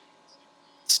on.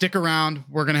 Stick around.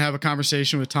 We're going to have a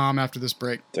conversation with Tom after this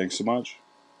break. Thanks so much.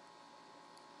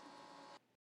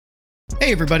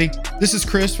 Hey everybody, this is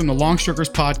Chris from the Longstrokers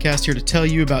podcast, here to tell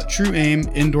you about True Aim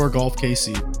Indoor Golf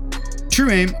KC. True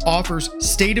Aim offers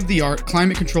state-of-the-art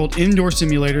climate-controlled indoor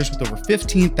simulators with over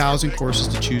 15,000 courses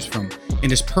to choose from, and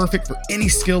is perfect for any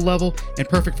skill level and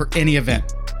perfect for any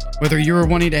event. Whether you're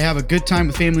wanting to have a good time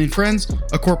with family and friends,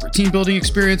 a corporate team building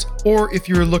experience, or if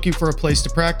you're looking for a place to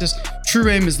practice, True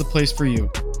Aim is the place for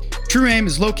you. True Aim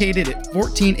is located at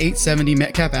 14870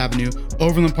 Metcalf Avenue,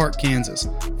 Overland Park, Kansas.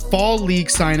 Fall League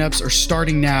signups are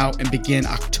starting now and begin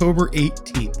October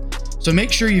 18th. So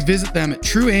make sure you visit them at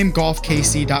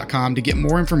trueaimgolfkc.com to get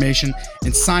more information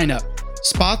and sign up.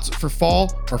 Spots for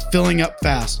fall are filling up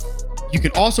fast. You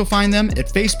can also find them at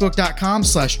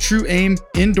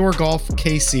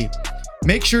facebook.com/trueaimindoorgolfkc.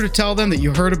 Make sure to tell them that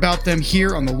you heard about them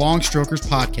here on the Long Strokers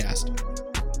podcast.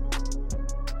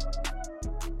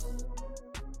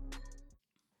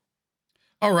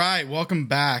 All right, welcome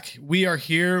back. We are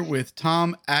here with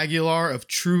Tom Aguilar of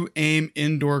True Aim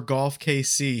Indoor Golf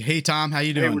KC. Hey, Tom, how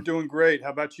you doing? Hey, we're doing great.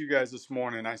 How about you guys this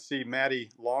morning? I see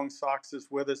Maddie Long Socks is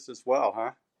with us as well,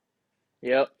 huh?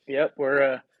 Yep.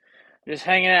 We're just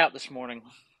hanging out this morning.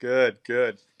 Good.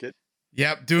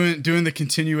 Yep, doing the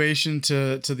continuation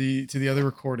to the other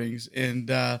recordings, and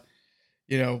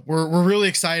we're really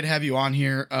excited to have you on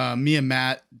here. Me and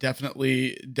Matt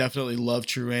definitely love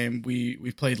True Aim.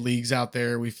 We've played leagues out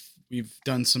there. We've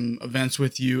done some events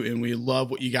with you, and we love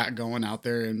what you got going out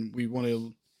there. And we want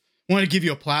to give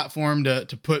you a platform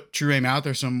to put True Aim out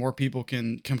there so more people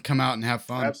can come out and have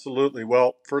fun. Absolutely.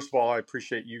 Well, first of all, I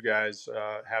appreciate you guys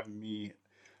having me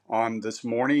on this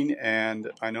morning,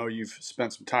 and I know you've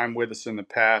spent some time with us in the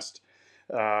past.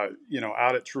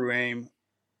 Out at True Aim,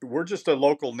 we're just a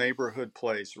local neighborhood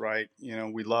place, right?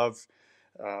 We love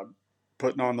uh,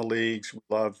 putting on the leagues. We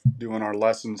love doing our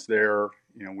lessons there.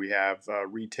 We have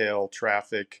retail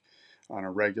traffic on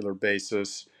a regular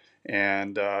basis,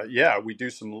 and we do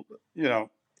some, a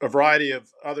variety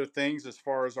of other things as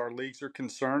far as our leagues are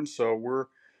concerned. So we're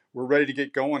ready to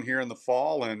get going here in the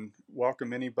fall and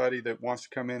welcome anybody that wants to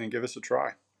come in and give us a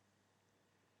try.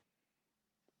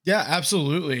 Yeah,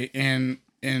 absolutely. And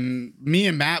me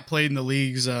and Matt played in the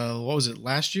leagues. What was it?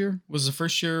 Last year was the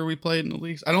first year we played in the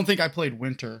leagues. I don't think I played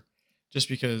winter, just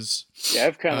because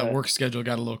I've kind of work schedule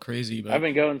got a little crazy. But I've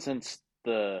been going since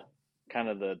the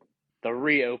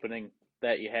reopening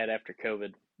that you had after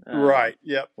COVID. Right.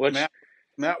 Yep. Which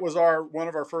Matt was one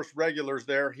of our first regulars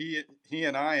there. He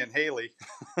and I and Haley.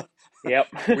 Yep.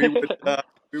 we would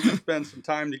spend some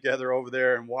time together over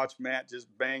there and watch Matt just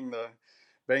bang the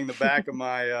back of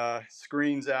my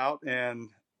screens out, and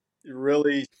it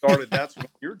really started. That's when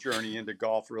your journey into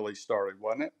golf really started,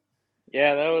 wasn't it?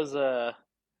 Yeah, that was I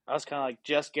was kind of like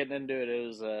just getting into it. It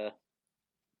was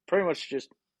pretty much just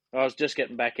I was just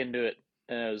getting back into it,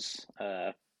 and it was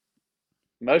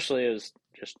mostly it was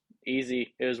just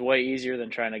easy. It was way easier than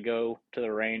trying to go to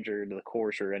the range or to the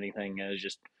course or anything. It was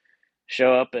just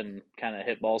show up and kind of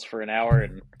hit balls for an hour,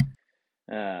 and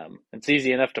it's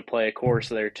easy enough to play a course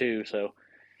there too. So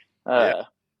Yeah.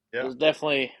 it was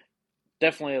definitely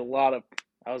a lot of.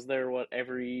 I was there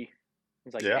every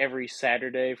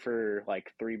Saturday for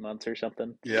like 3 months or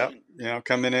something. Yeah,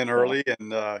 coming in early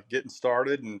and getting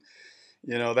started, and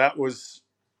that was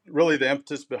really the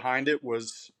impetus behind it.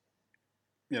 Was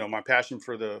my passion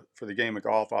for the game of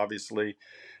golf. Obviously,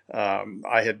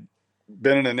 I had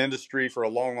been in an industry for a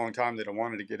long time that I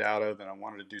wanted to get out of, and I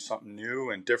wanted to do something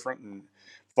new and different and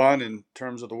fun in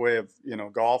terms of the way of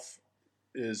golf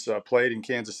is played in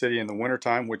Kansas City in the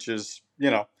wintertime, which is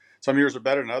some years are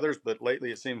better than others, but lately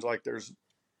it seems like there's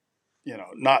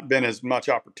not been as much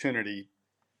opportunity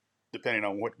depending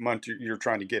on what month you're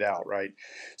trying to get out, right?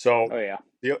 So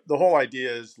the whole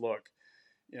idea is, look,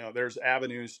 there's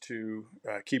avenues to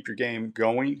keep your game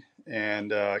going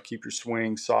and keep your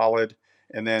swing solid.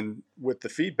 And then with the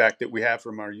feedback that we have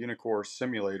from our Unicore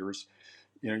simulators,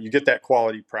 you get that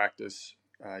quality practice.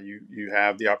 You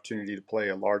have the opportunity to play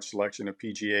a large selection of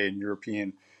PGA and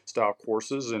European style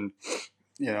courses. And,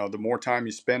 the more time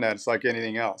you spend at it, it's like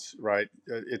anything else, right?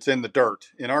 It's in the dirt.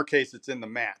 In our case, it's in the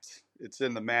mats. It's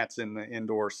in the mats in the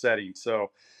indoor setting.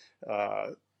 So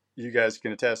you guys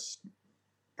can attest,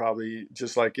 probably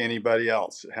just like anybody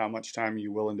else, how much time are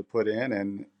you willing to put in,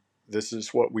 and this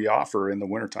is what we offer in the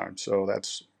wintertime. So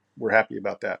we're happy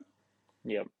about that.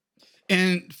 Yep.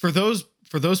 And for those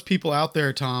people out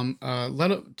there, Tom,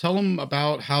 tell them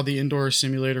about how the indoor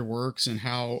simulator works and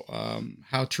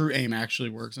how True Aim actually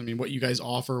works. I mean, what you guys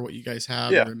offer, what you guys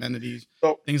have, your amenities,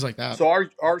 things like that. So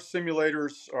our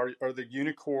simulators are the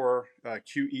Unicore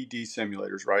QED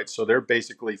simulators, right? So they're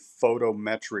basically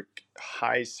photometric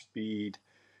high speed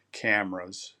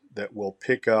cameras that will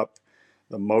pick up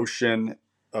the motion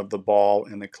of the ball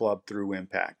and the club through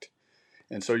impact.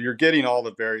 And so you're getting all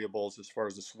the variables as far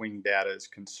as the swing data is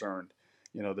concerned.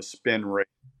 The spin rate,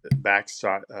 the back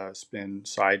spin,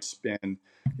 side spin,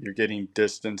 you're getting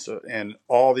distance, and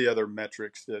all the other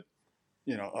metrics that,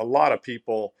 a lot of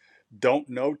people don't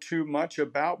know too much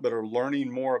about, but are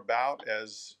learning more about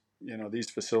as, these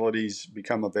facilities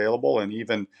become available. And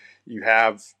even you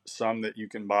have some that you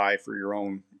can buy for your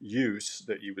own use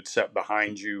that you would set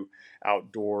behind you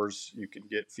outdoors. You can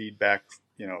get feedback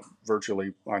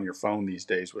virtually on your phone these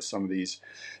days with some of these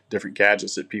different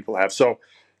gadgets that people have. So,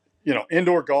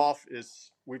 indoor golf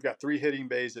we've got 3 hitting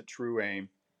bays at True Aim.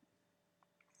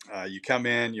 You come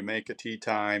in, you make a tee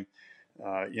time.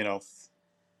 Uh, you know,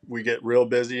 we get real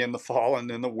busy in the fall and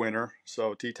in the winter,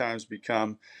 so tee times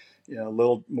become a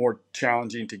little more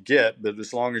challenging to get. But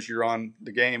as long as you're on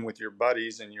the game with your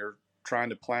buddies and you're trying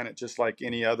to plan it just like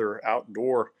any other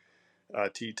outdoor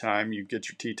tee time, you get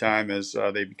your tee time as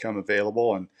they become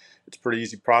available, and it's a pretty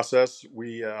easy process.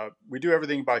 We do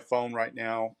everything by phone right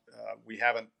now. We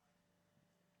haven't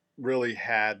really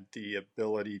had the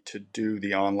ability to do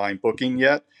the online booking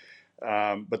yet.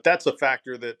 But that's a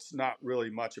factor that's not really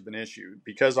much of an issue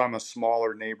because I'm a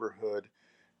smaller neighborhood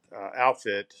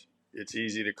outfit. It's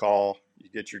easy to call. You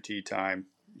get your tee time,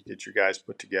 you get your guys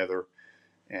put together,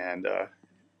 and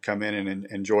come in and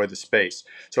enjoy the space.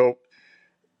 So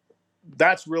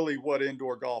that's really what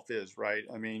indoor golf is, right?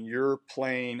 I mean, you're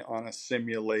playing on in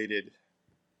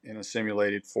a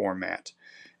simulated format,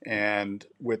 and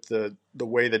with the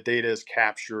way the data is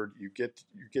captured, you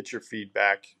get your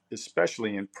feedback,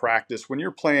 especially in practice. When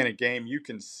you're playing a game, you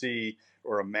can see,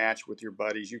 or a match with your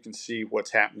buddies, you can see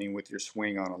what's happening with your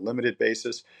swing on a limited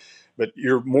basis, but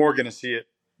you're more going to see it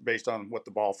based on what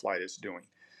the ball flight is doing.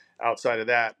 Outside of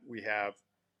that, we have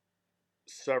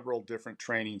several different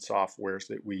training softwares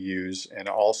that we use, and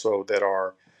also that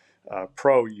our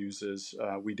pro uses.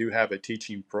 We do have a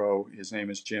teaching pro. His name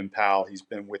is Jim Powell. He's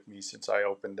been with me since I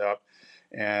opened up.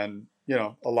 And,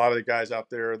 a lot of the guys out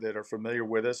there that are familiar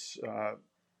with us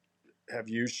have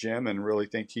used Jim and really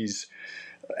think he's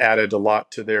added a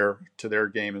lot to their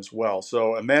game as well.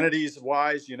 So amenities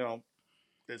wise,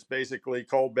 it's basically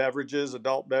cold beverages,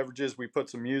 adult beverages. We put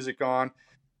some music on.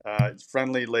 It's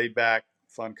friendly, laid back,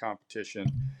 fun competition.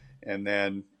 And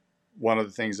then one of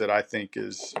the things that I think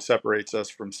separates us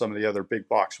from some of the other big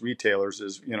box retailers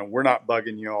is, we're not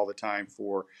bugging you all the time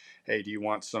for, hey, do you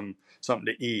want something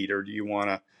to eat, or do you want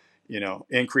to,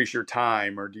 increase your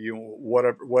time, or do you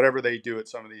whatever they do at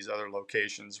some of these other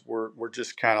locations. We're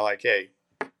just kind of like, hey,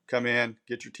 come in,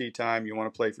 get your tee time. You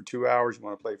want to play for 2 hours, you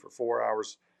want to play for 4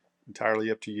 hours, entirely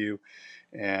up to you,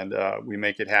 and we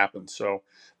make it happen. So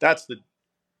that's the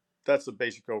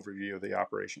basic overview of the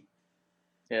operation.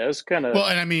 Yeah, it's kind of well,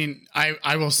 and I mean,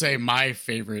 I will say my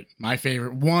favorite,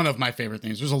 one of my favorite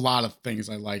things. There's a lot of things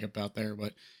I like about there,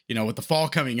 but with the fall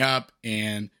coming up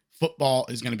and football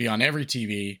is going to be on every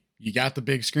TV, you got the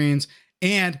big screens,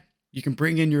 and you can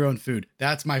bring in your own food.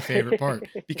 That's my favorite part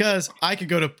because I could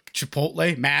go to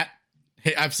Chipotle, Matt.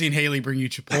 Hey, I've seen Haley bring you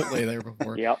Chipotle there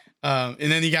before. Yep.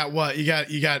 And then you got what?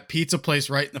 You got pizza place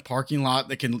right in the parking lot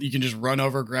that you can just run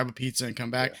over, grab a pizza, and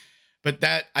come back. Yeah.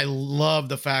 But I love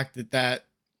the fact that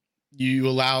you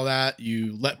allow that,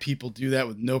 you let people do that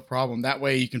with no problem. That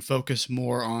way you can focus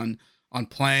more on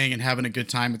playing and having a good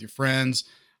time with your friends.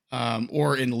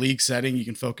 Or in league setting, you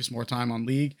can focus more time on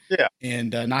league. Yeah.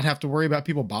 And not have to worry about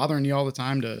people bothering you all the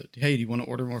time hey, do you want to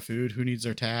order more food? Who needs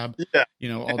their tab? Yeah.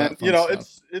 All that fun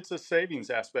stuff. It's a savings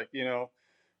aspect,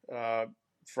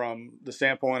 from the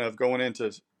standpoint of going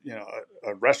into,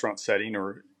 a restaurant setting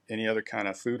or any other kind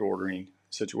of food ordering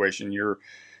situation. You're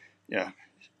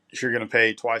going to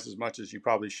pay twice as much as you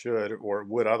probably should or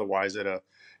would otherwise at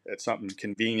something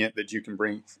convenient that you can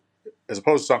bring, as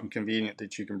opposed to something convenient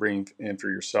that you can bring in for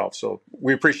yourself. So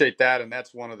we appreciate that. And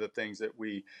that's one of the things that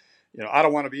we, I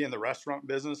don't want to be in the restaurant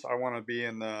business. I want to be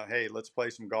in the, hey, let's play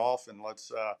some golf and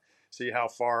let's see how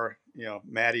far,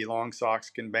 Matty Long Socks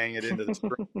can bang it into the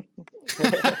screen.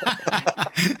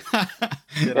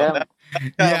 That's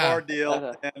kind of our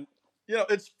deal. And,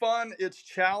 it's fun. It's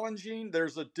challenging.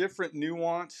 There's a different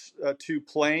nuance to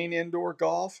playing indoor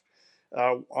golf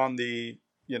on the,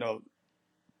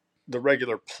 the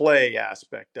regular play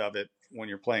aspect of it when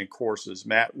you're playing courses.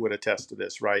 Matt would attest to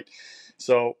this, right?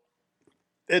 So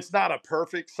it's not a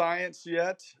perfect science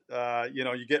yet.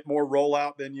 You get more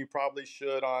rollout than you probably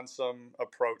should on some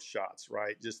approach shots,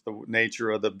 right? Just the nature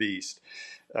of the beast.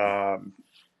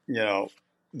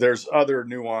 There's other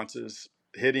nuances.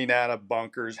 Hitting out of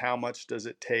bunkers, how much does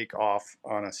it take off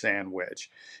on a sand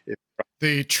wedge?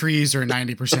 The trees are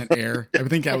 90% air. I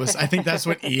think that's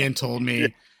what Ian told me. Yeah.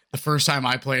 The first time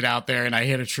I played out there and I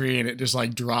hit a tree and it just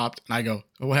like dropped and I go,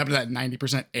 oh, what happened to that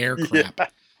 90% air crap?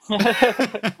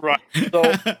 Yeah. Right.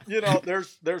 So,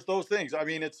 there's those things. I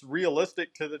mean, it's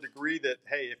realistic to the degree that,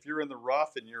 hey, if you're in the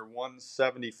rough and you're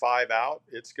 175 out,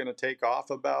 it's going to take off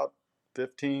about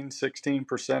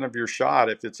 16% of your shot.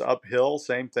 If it's uphill,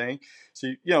 same thing.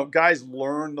 So, guys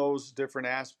learn those different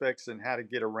aspects and how to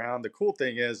get around. The cool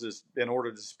thing is in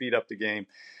order to speed up the game,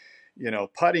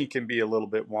 putting can be a little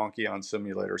bit wonky on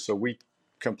simulator. So we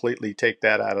completely take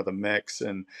that out of the mix.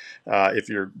 And if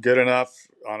you're good enough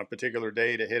on a particular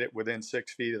day to hit it within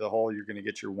 6 feet of the hole, you're going to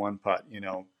get your one putt,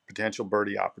 potential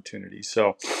birdie opportunity.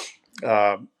 So,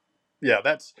 yeah,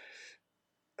 that's,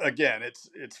 again,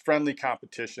 it's friendly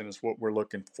competition is what we're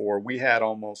looking for. We had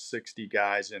almost 60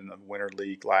 guys in the winter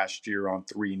league last year on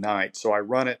 3 nights. So I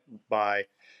run it by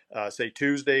say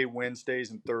Tuesday,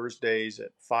 Wednesdays, and Thursdays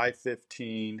at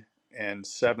 5:15 and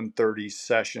 7:30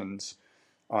 sessions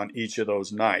on each of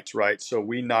those nights, right? So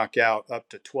we knock out up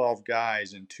to 12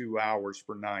 guys in 2 hours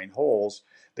for 9 holes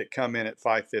that come in at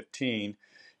 5:15.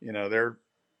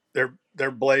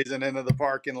 They're blazing into the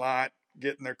parking lot,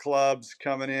 getting their clubs,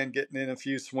 coming in, getting in a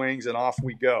few swings, and off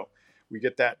we go. We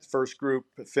get that first group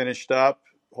finished up.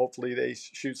 Hopefully they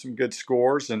shoot some good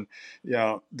scores, and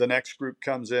the next group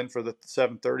comes in for the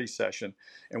 7:30 session,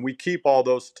 and we keep all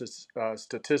those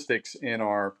statistics in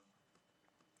our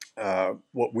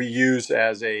what we use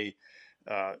as a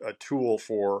tool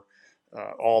for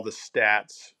all the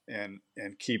stats and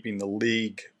keeping the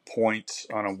league points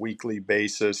on a weekly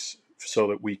basis so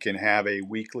that we can have a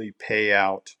weekly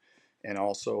payout and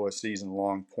also a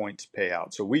season-long points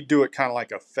payout. So we do it kind of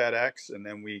like a FedEx, and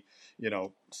then we,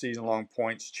 season-long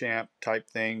points champ type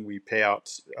thing. We pay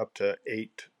out up to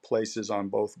 8 places on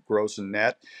both gross and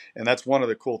net. And that's one of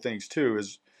the cool things too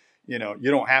is, you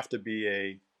don't have to be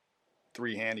a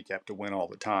 3 handicap to win all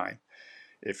the time.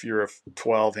 If you're a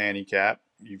 12 handicap,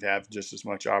 you have just as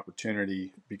much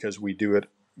opportunity because we do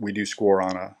score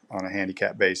on a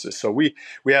handicap basis. So we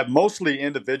have mostly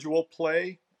individual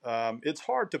play. It's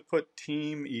hard to put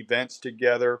team events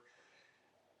together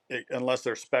unless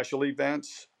they're special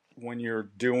events when you're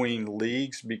doing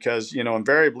leagues, because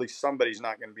invariably somebody's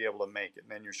not going to be able to make it,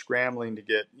 and then you're scrambling to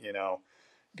get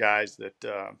guys that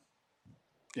to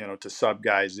sub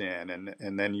guys in,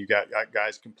 and then you got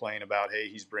guys complain about, hey,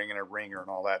 he's bringing a ringer and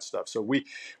all that stuff. So we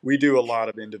do a lot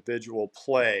of individual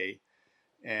play,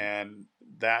 and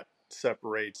that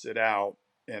separates it out.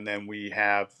 And then we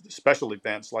have special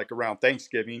events like around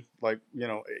Thanksgiving. Like,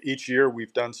 each year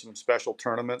we've done some special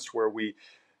tournaments where we,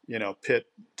 pit,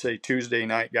 say, Tuesday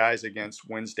night guys against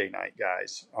Wednesday night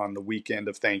guys on the weekend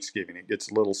of Thanksgiving. It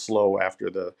gets a little slow after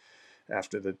the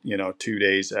 2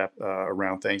 days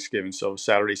around Thanksgiving. So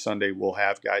Saturday, Sunday, we'll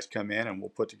have guys come in and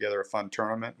we'll put together a fun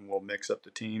tournament, and we'll mix up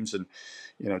the teams and,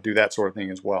 do that sort of thing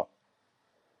as well.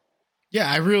 Yeah,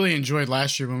 I really enjoyed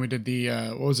last year when we did the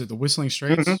what was it, the Whistling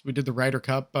Straits? Mm-hmm. We did the Ryder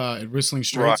Cup at Whistling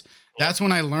Straits. Right. That's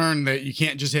when I learned that you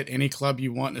can't just hit any club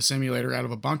you want in a simulator out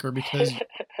of a bunker, because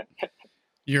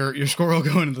your score will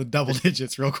go into the double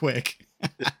digits real quick.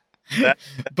 That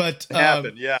but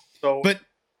happened, yeah. So, but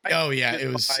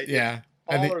it was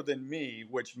taller than me,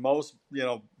 which most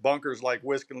bunkers like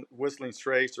Whistling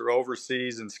Straits or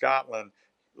overseas in Scotland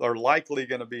are likely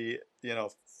going to be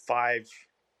 5-6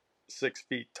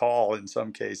 feet tall in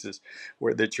some cases,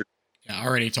 where that you're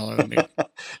already taller than me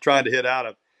trying to hit out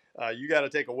of. You got to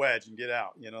take a wedge and get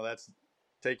out. That's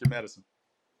take your medicine.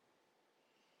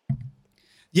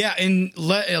 Yeah, and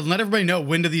let everybody know,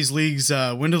 when do the leagues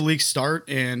start,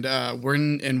 and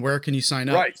when and where can you sign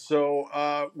up? Right. So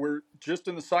we're just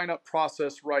in the sign up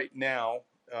process right now.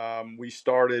 We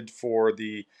started for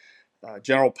the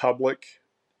general public.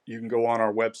 You can go on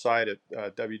our website at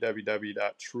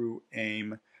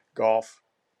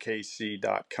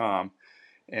www.trueaimgolfkc.com,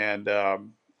 and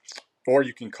or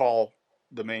you can call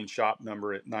the main shop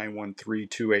number at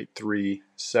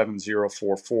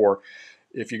 913-283-7044.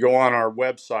 If you go on our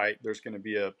website, there's going to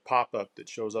be a pop-up that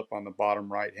shows up on the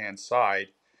bottom right-hand side,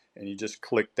 and you just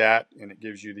click that, and it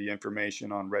gives you the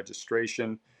information on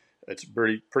registration. It's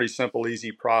pretty simple,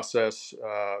 easy process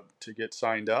to get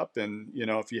signed up. And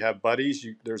if you have buddies,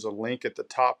 there's a link at the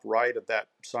top right of that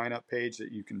sign-up page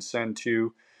that you can send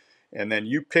to, and then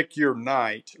you pick your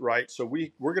night, right? So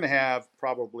we're going to have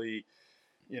probably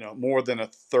more than a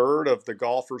third of the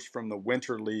golfers from the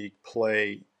Winter League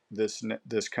play this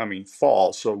coming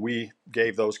fall. So we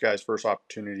gave those guys first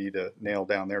opportunity to nail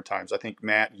down their times. I think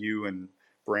Matt, you and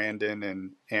Brandon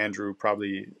and Andrew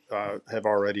probably have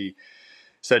already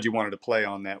said you wanted to play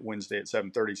on that Wednesday at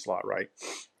 7:30 slot, right?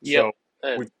 Yep.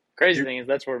 So crazy thing is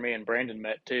that's where me and Brandon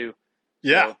met too.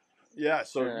 Yeah.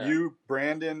 So you,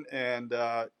 Brandon, and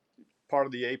part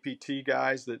of the APT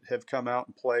guys that have come out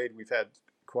and played. We've had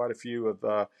quite a few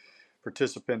of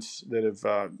participants that have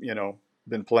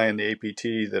been playing the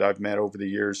APT that I've met over the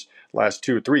years, last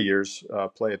 2 or 3 years,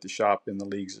 play at the shop in the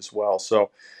leagues as well. So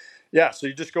so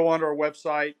you just go onto our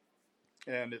website,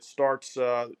 and it starts,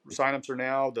 signups are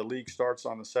now, the league starts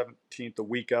on the 17th, the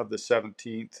week of the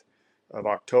 17th of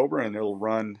October, and it'll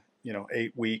run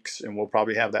 8 weeks, and we'll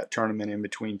probably have that tournament in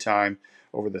between time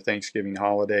over the Thanksgiving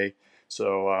holiday.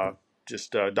 So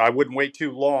just I wouldn't wait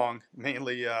too long,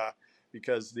 mainly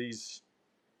because these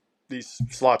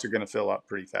slots are going to fill up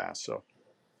pretty fast. So.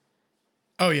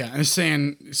 Oh yeah, I'm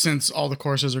saying since all the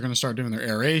courses are going to start doing their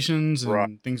aerations and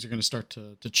Right. things are going to start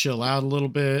to chill out a little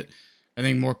bit, I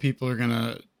think more people are going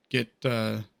to get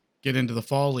into the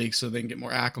fall league so they can get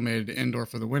more acclimated to indoor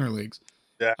for the winter leagues.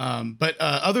 Yeah. But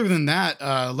other than that,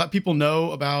 let people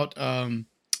know about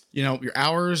your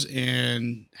hours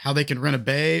and how they can rent a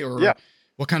bay or Yeah.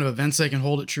 what kind of events they can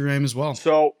hold at True Aim as well.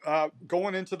 So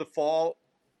going into the fall,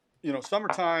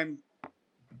 summertime,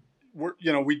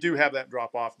 we do have that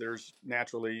drop off. There's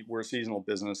naturally, we're a seasonal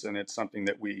business, and it's something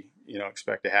that we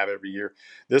expect to have every year.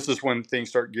 This is when things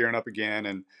start gearing up again,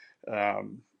 and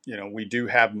we do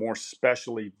have more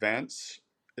special events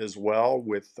as well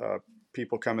with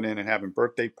people coming in and having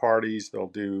birthday parties. They'll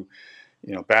do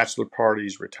bachelor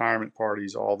parties, retirement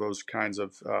parties, all those kinds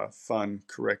of fun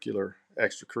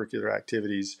extracurricular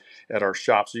activities at our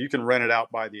shop. So you can rent it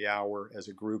out by the hour as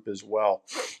a group as well.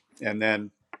 And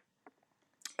then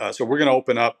so we're going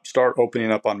to start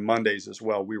opening up on Mondays as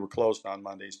well. We were closed on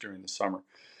Mondays during the summer.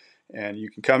 And you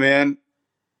can come in,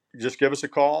 just give us a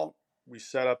call. We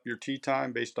set up your tee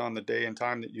time based on the day and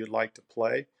time that you'd like to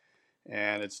play.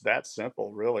 And it's that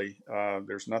simple, really.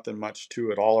 There's nothing much to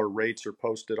it. All our rates are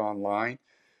posted online.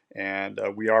 And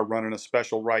we are running a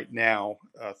special right now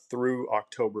through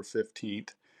October 15th,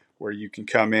 where you can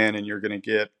come in and you're going to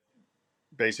get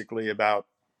basically about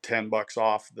 $10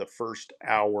 off the first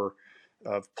hour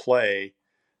of play,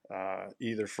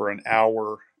 either for an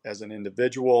hour as an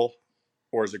individual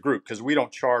or as a group, because we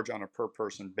don't charge on a per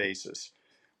person basis.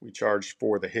 We charge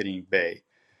for the hitting bay.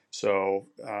 So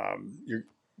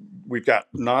we've got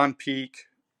non-peak,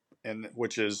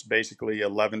 which is basically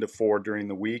 11 to 4 during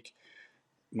the week,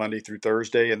 Monday through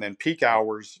Thursday, and then peak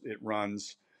hours it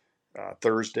runs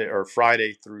Thursday or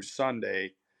Friday through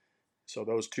Sunday. So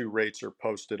those two rates are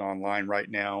posted online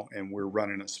right now, and we're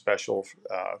running a special,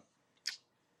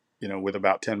 with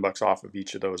about $10 off of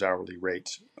each of those hourly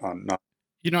rates on.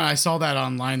 I saw that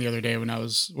online the other day when I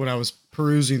was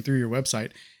perusing through your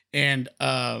website, and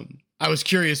I was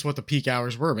curious what the peak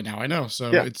hours were, but now I know.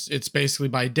 So Yeah. it's basically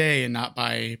by day and not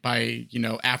by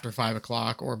after 5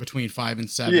 o'clock or between 5 and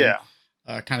 7,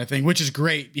 kind of thing, which is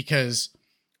great because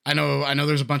I know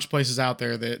there's a bunch of places out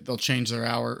there that they'll change their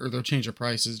hour or they'll change their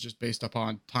prices just based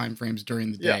upon time frames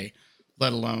during the day,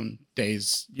 let alone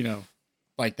days,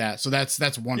 like that. So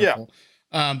that's wonderful.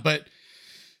 But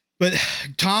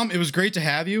Tom, it was great to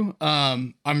have you.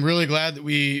 I'm really glad that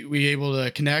we able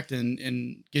to connect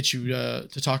and get you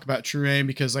to talk about True Aim,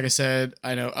 because like I said,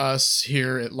 I know us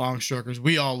here at Longstrokers,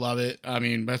 we all love it. I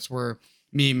mean, that's where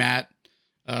me, Matt,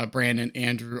 Brandon,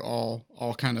 Andrew,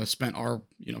 all kind of spent our,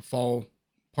 fall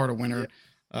part of winter,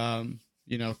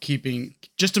 keeping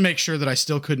just to make sure that I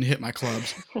still couldn't hit my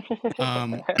clubs.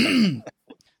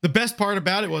 The best part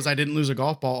about it was I didn't lose a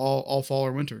golf ball all fall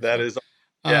or winter. That is,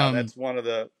 that's one of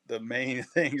the main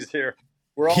things here.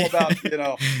 We're all about,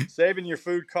 saving your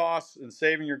food costs and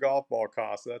saving your golf ball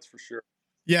costs. That's for sure.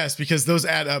 Yes, because those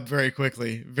add up very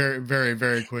quickly, very, very,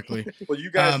 very quickly. Well, you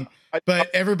guys,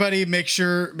 but everybody make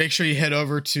sure you head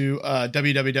over to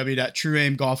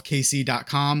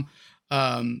www.trueaimgolfkc.com.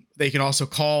 They can also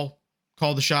call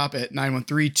the shop at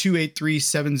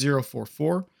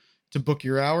 913-283-7044 to book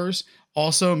your hours.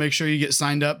 Also, make sure you get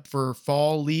signed up for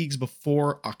fall leagues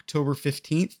before October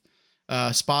 15th.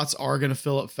 Spots are going to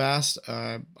fill up fast.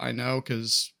 I know,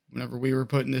 because whenever we were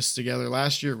putting this together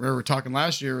last year, we were talking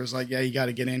last year, it was like, yeah, you got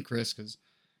to get in, Chris, because,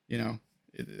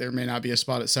 there may not be a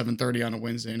spot at 7:30 on a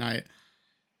Wednesday night.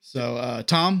 So,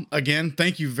 Tom, again,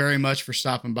 thank you very much for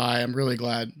stopping by. I'm really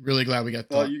glad we got to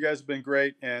talk. Well, you guys have been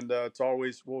great, and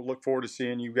we'll look forward to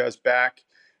seeing you guys back.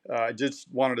 I just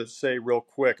wanted to say real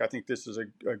quick, I think this is a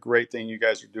great thing you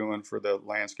guys are doing for the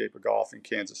landscape of golf in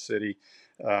Kansas City.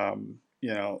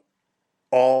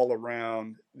 All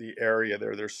around the area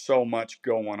there's so much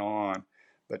going on,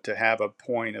 but to have a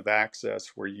point of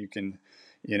access where you can,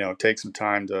 take some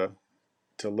time to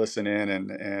listen in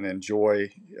and enjoy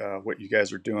what you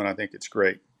guys are doing, I think it's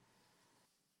great.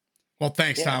 Well,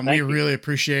 thanks, Tom. We really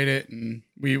appreciate it, and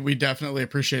we definitely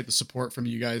appreciate the support from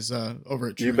you guys over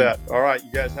at True Aim. You bet. All right,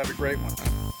 you guys have a great one.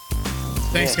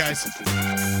 Thanks, guys.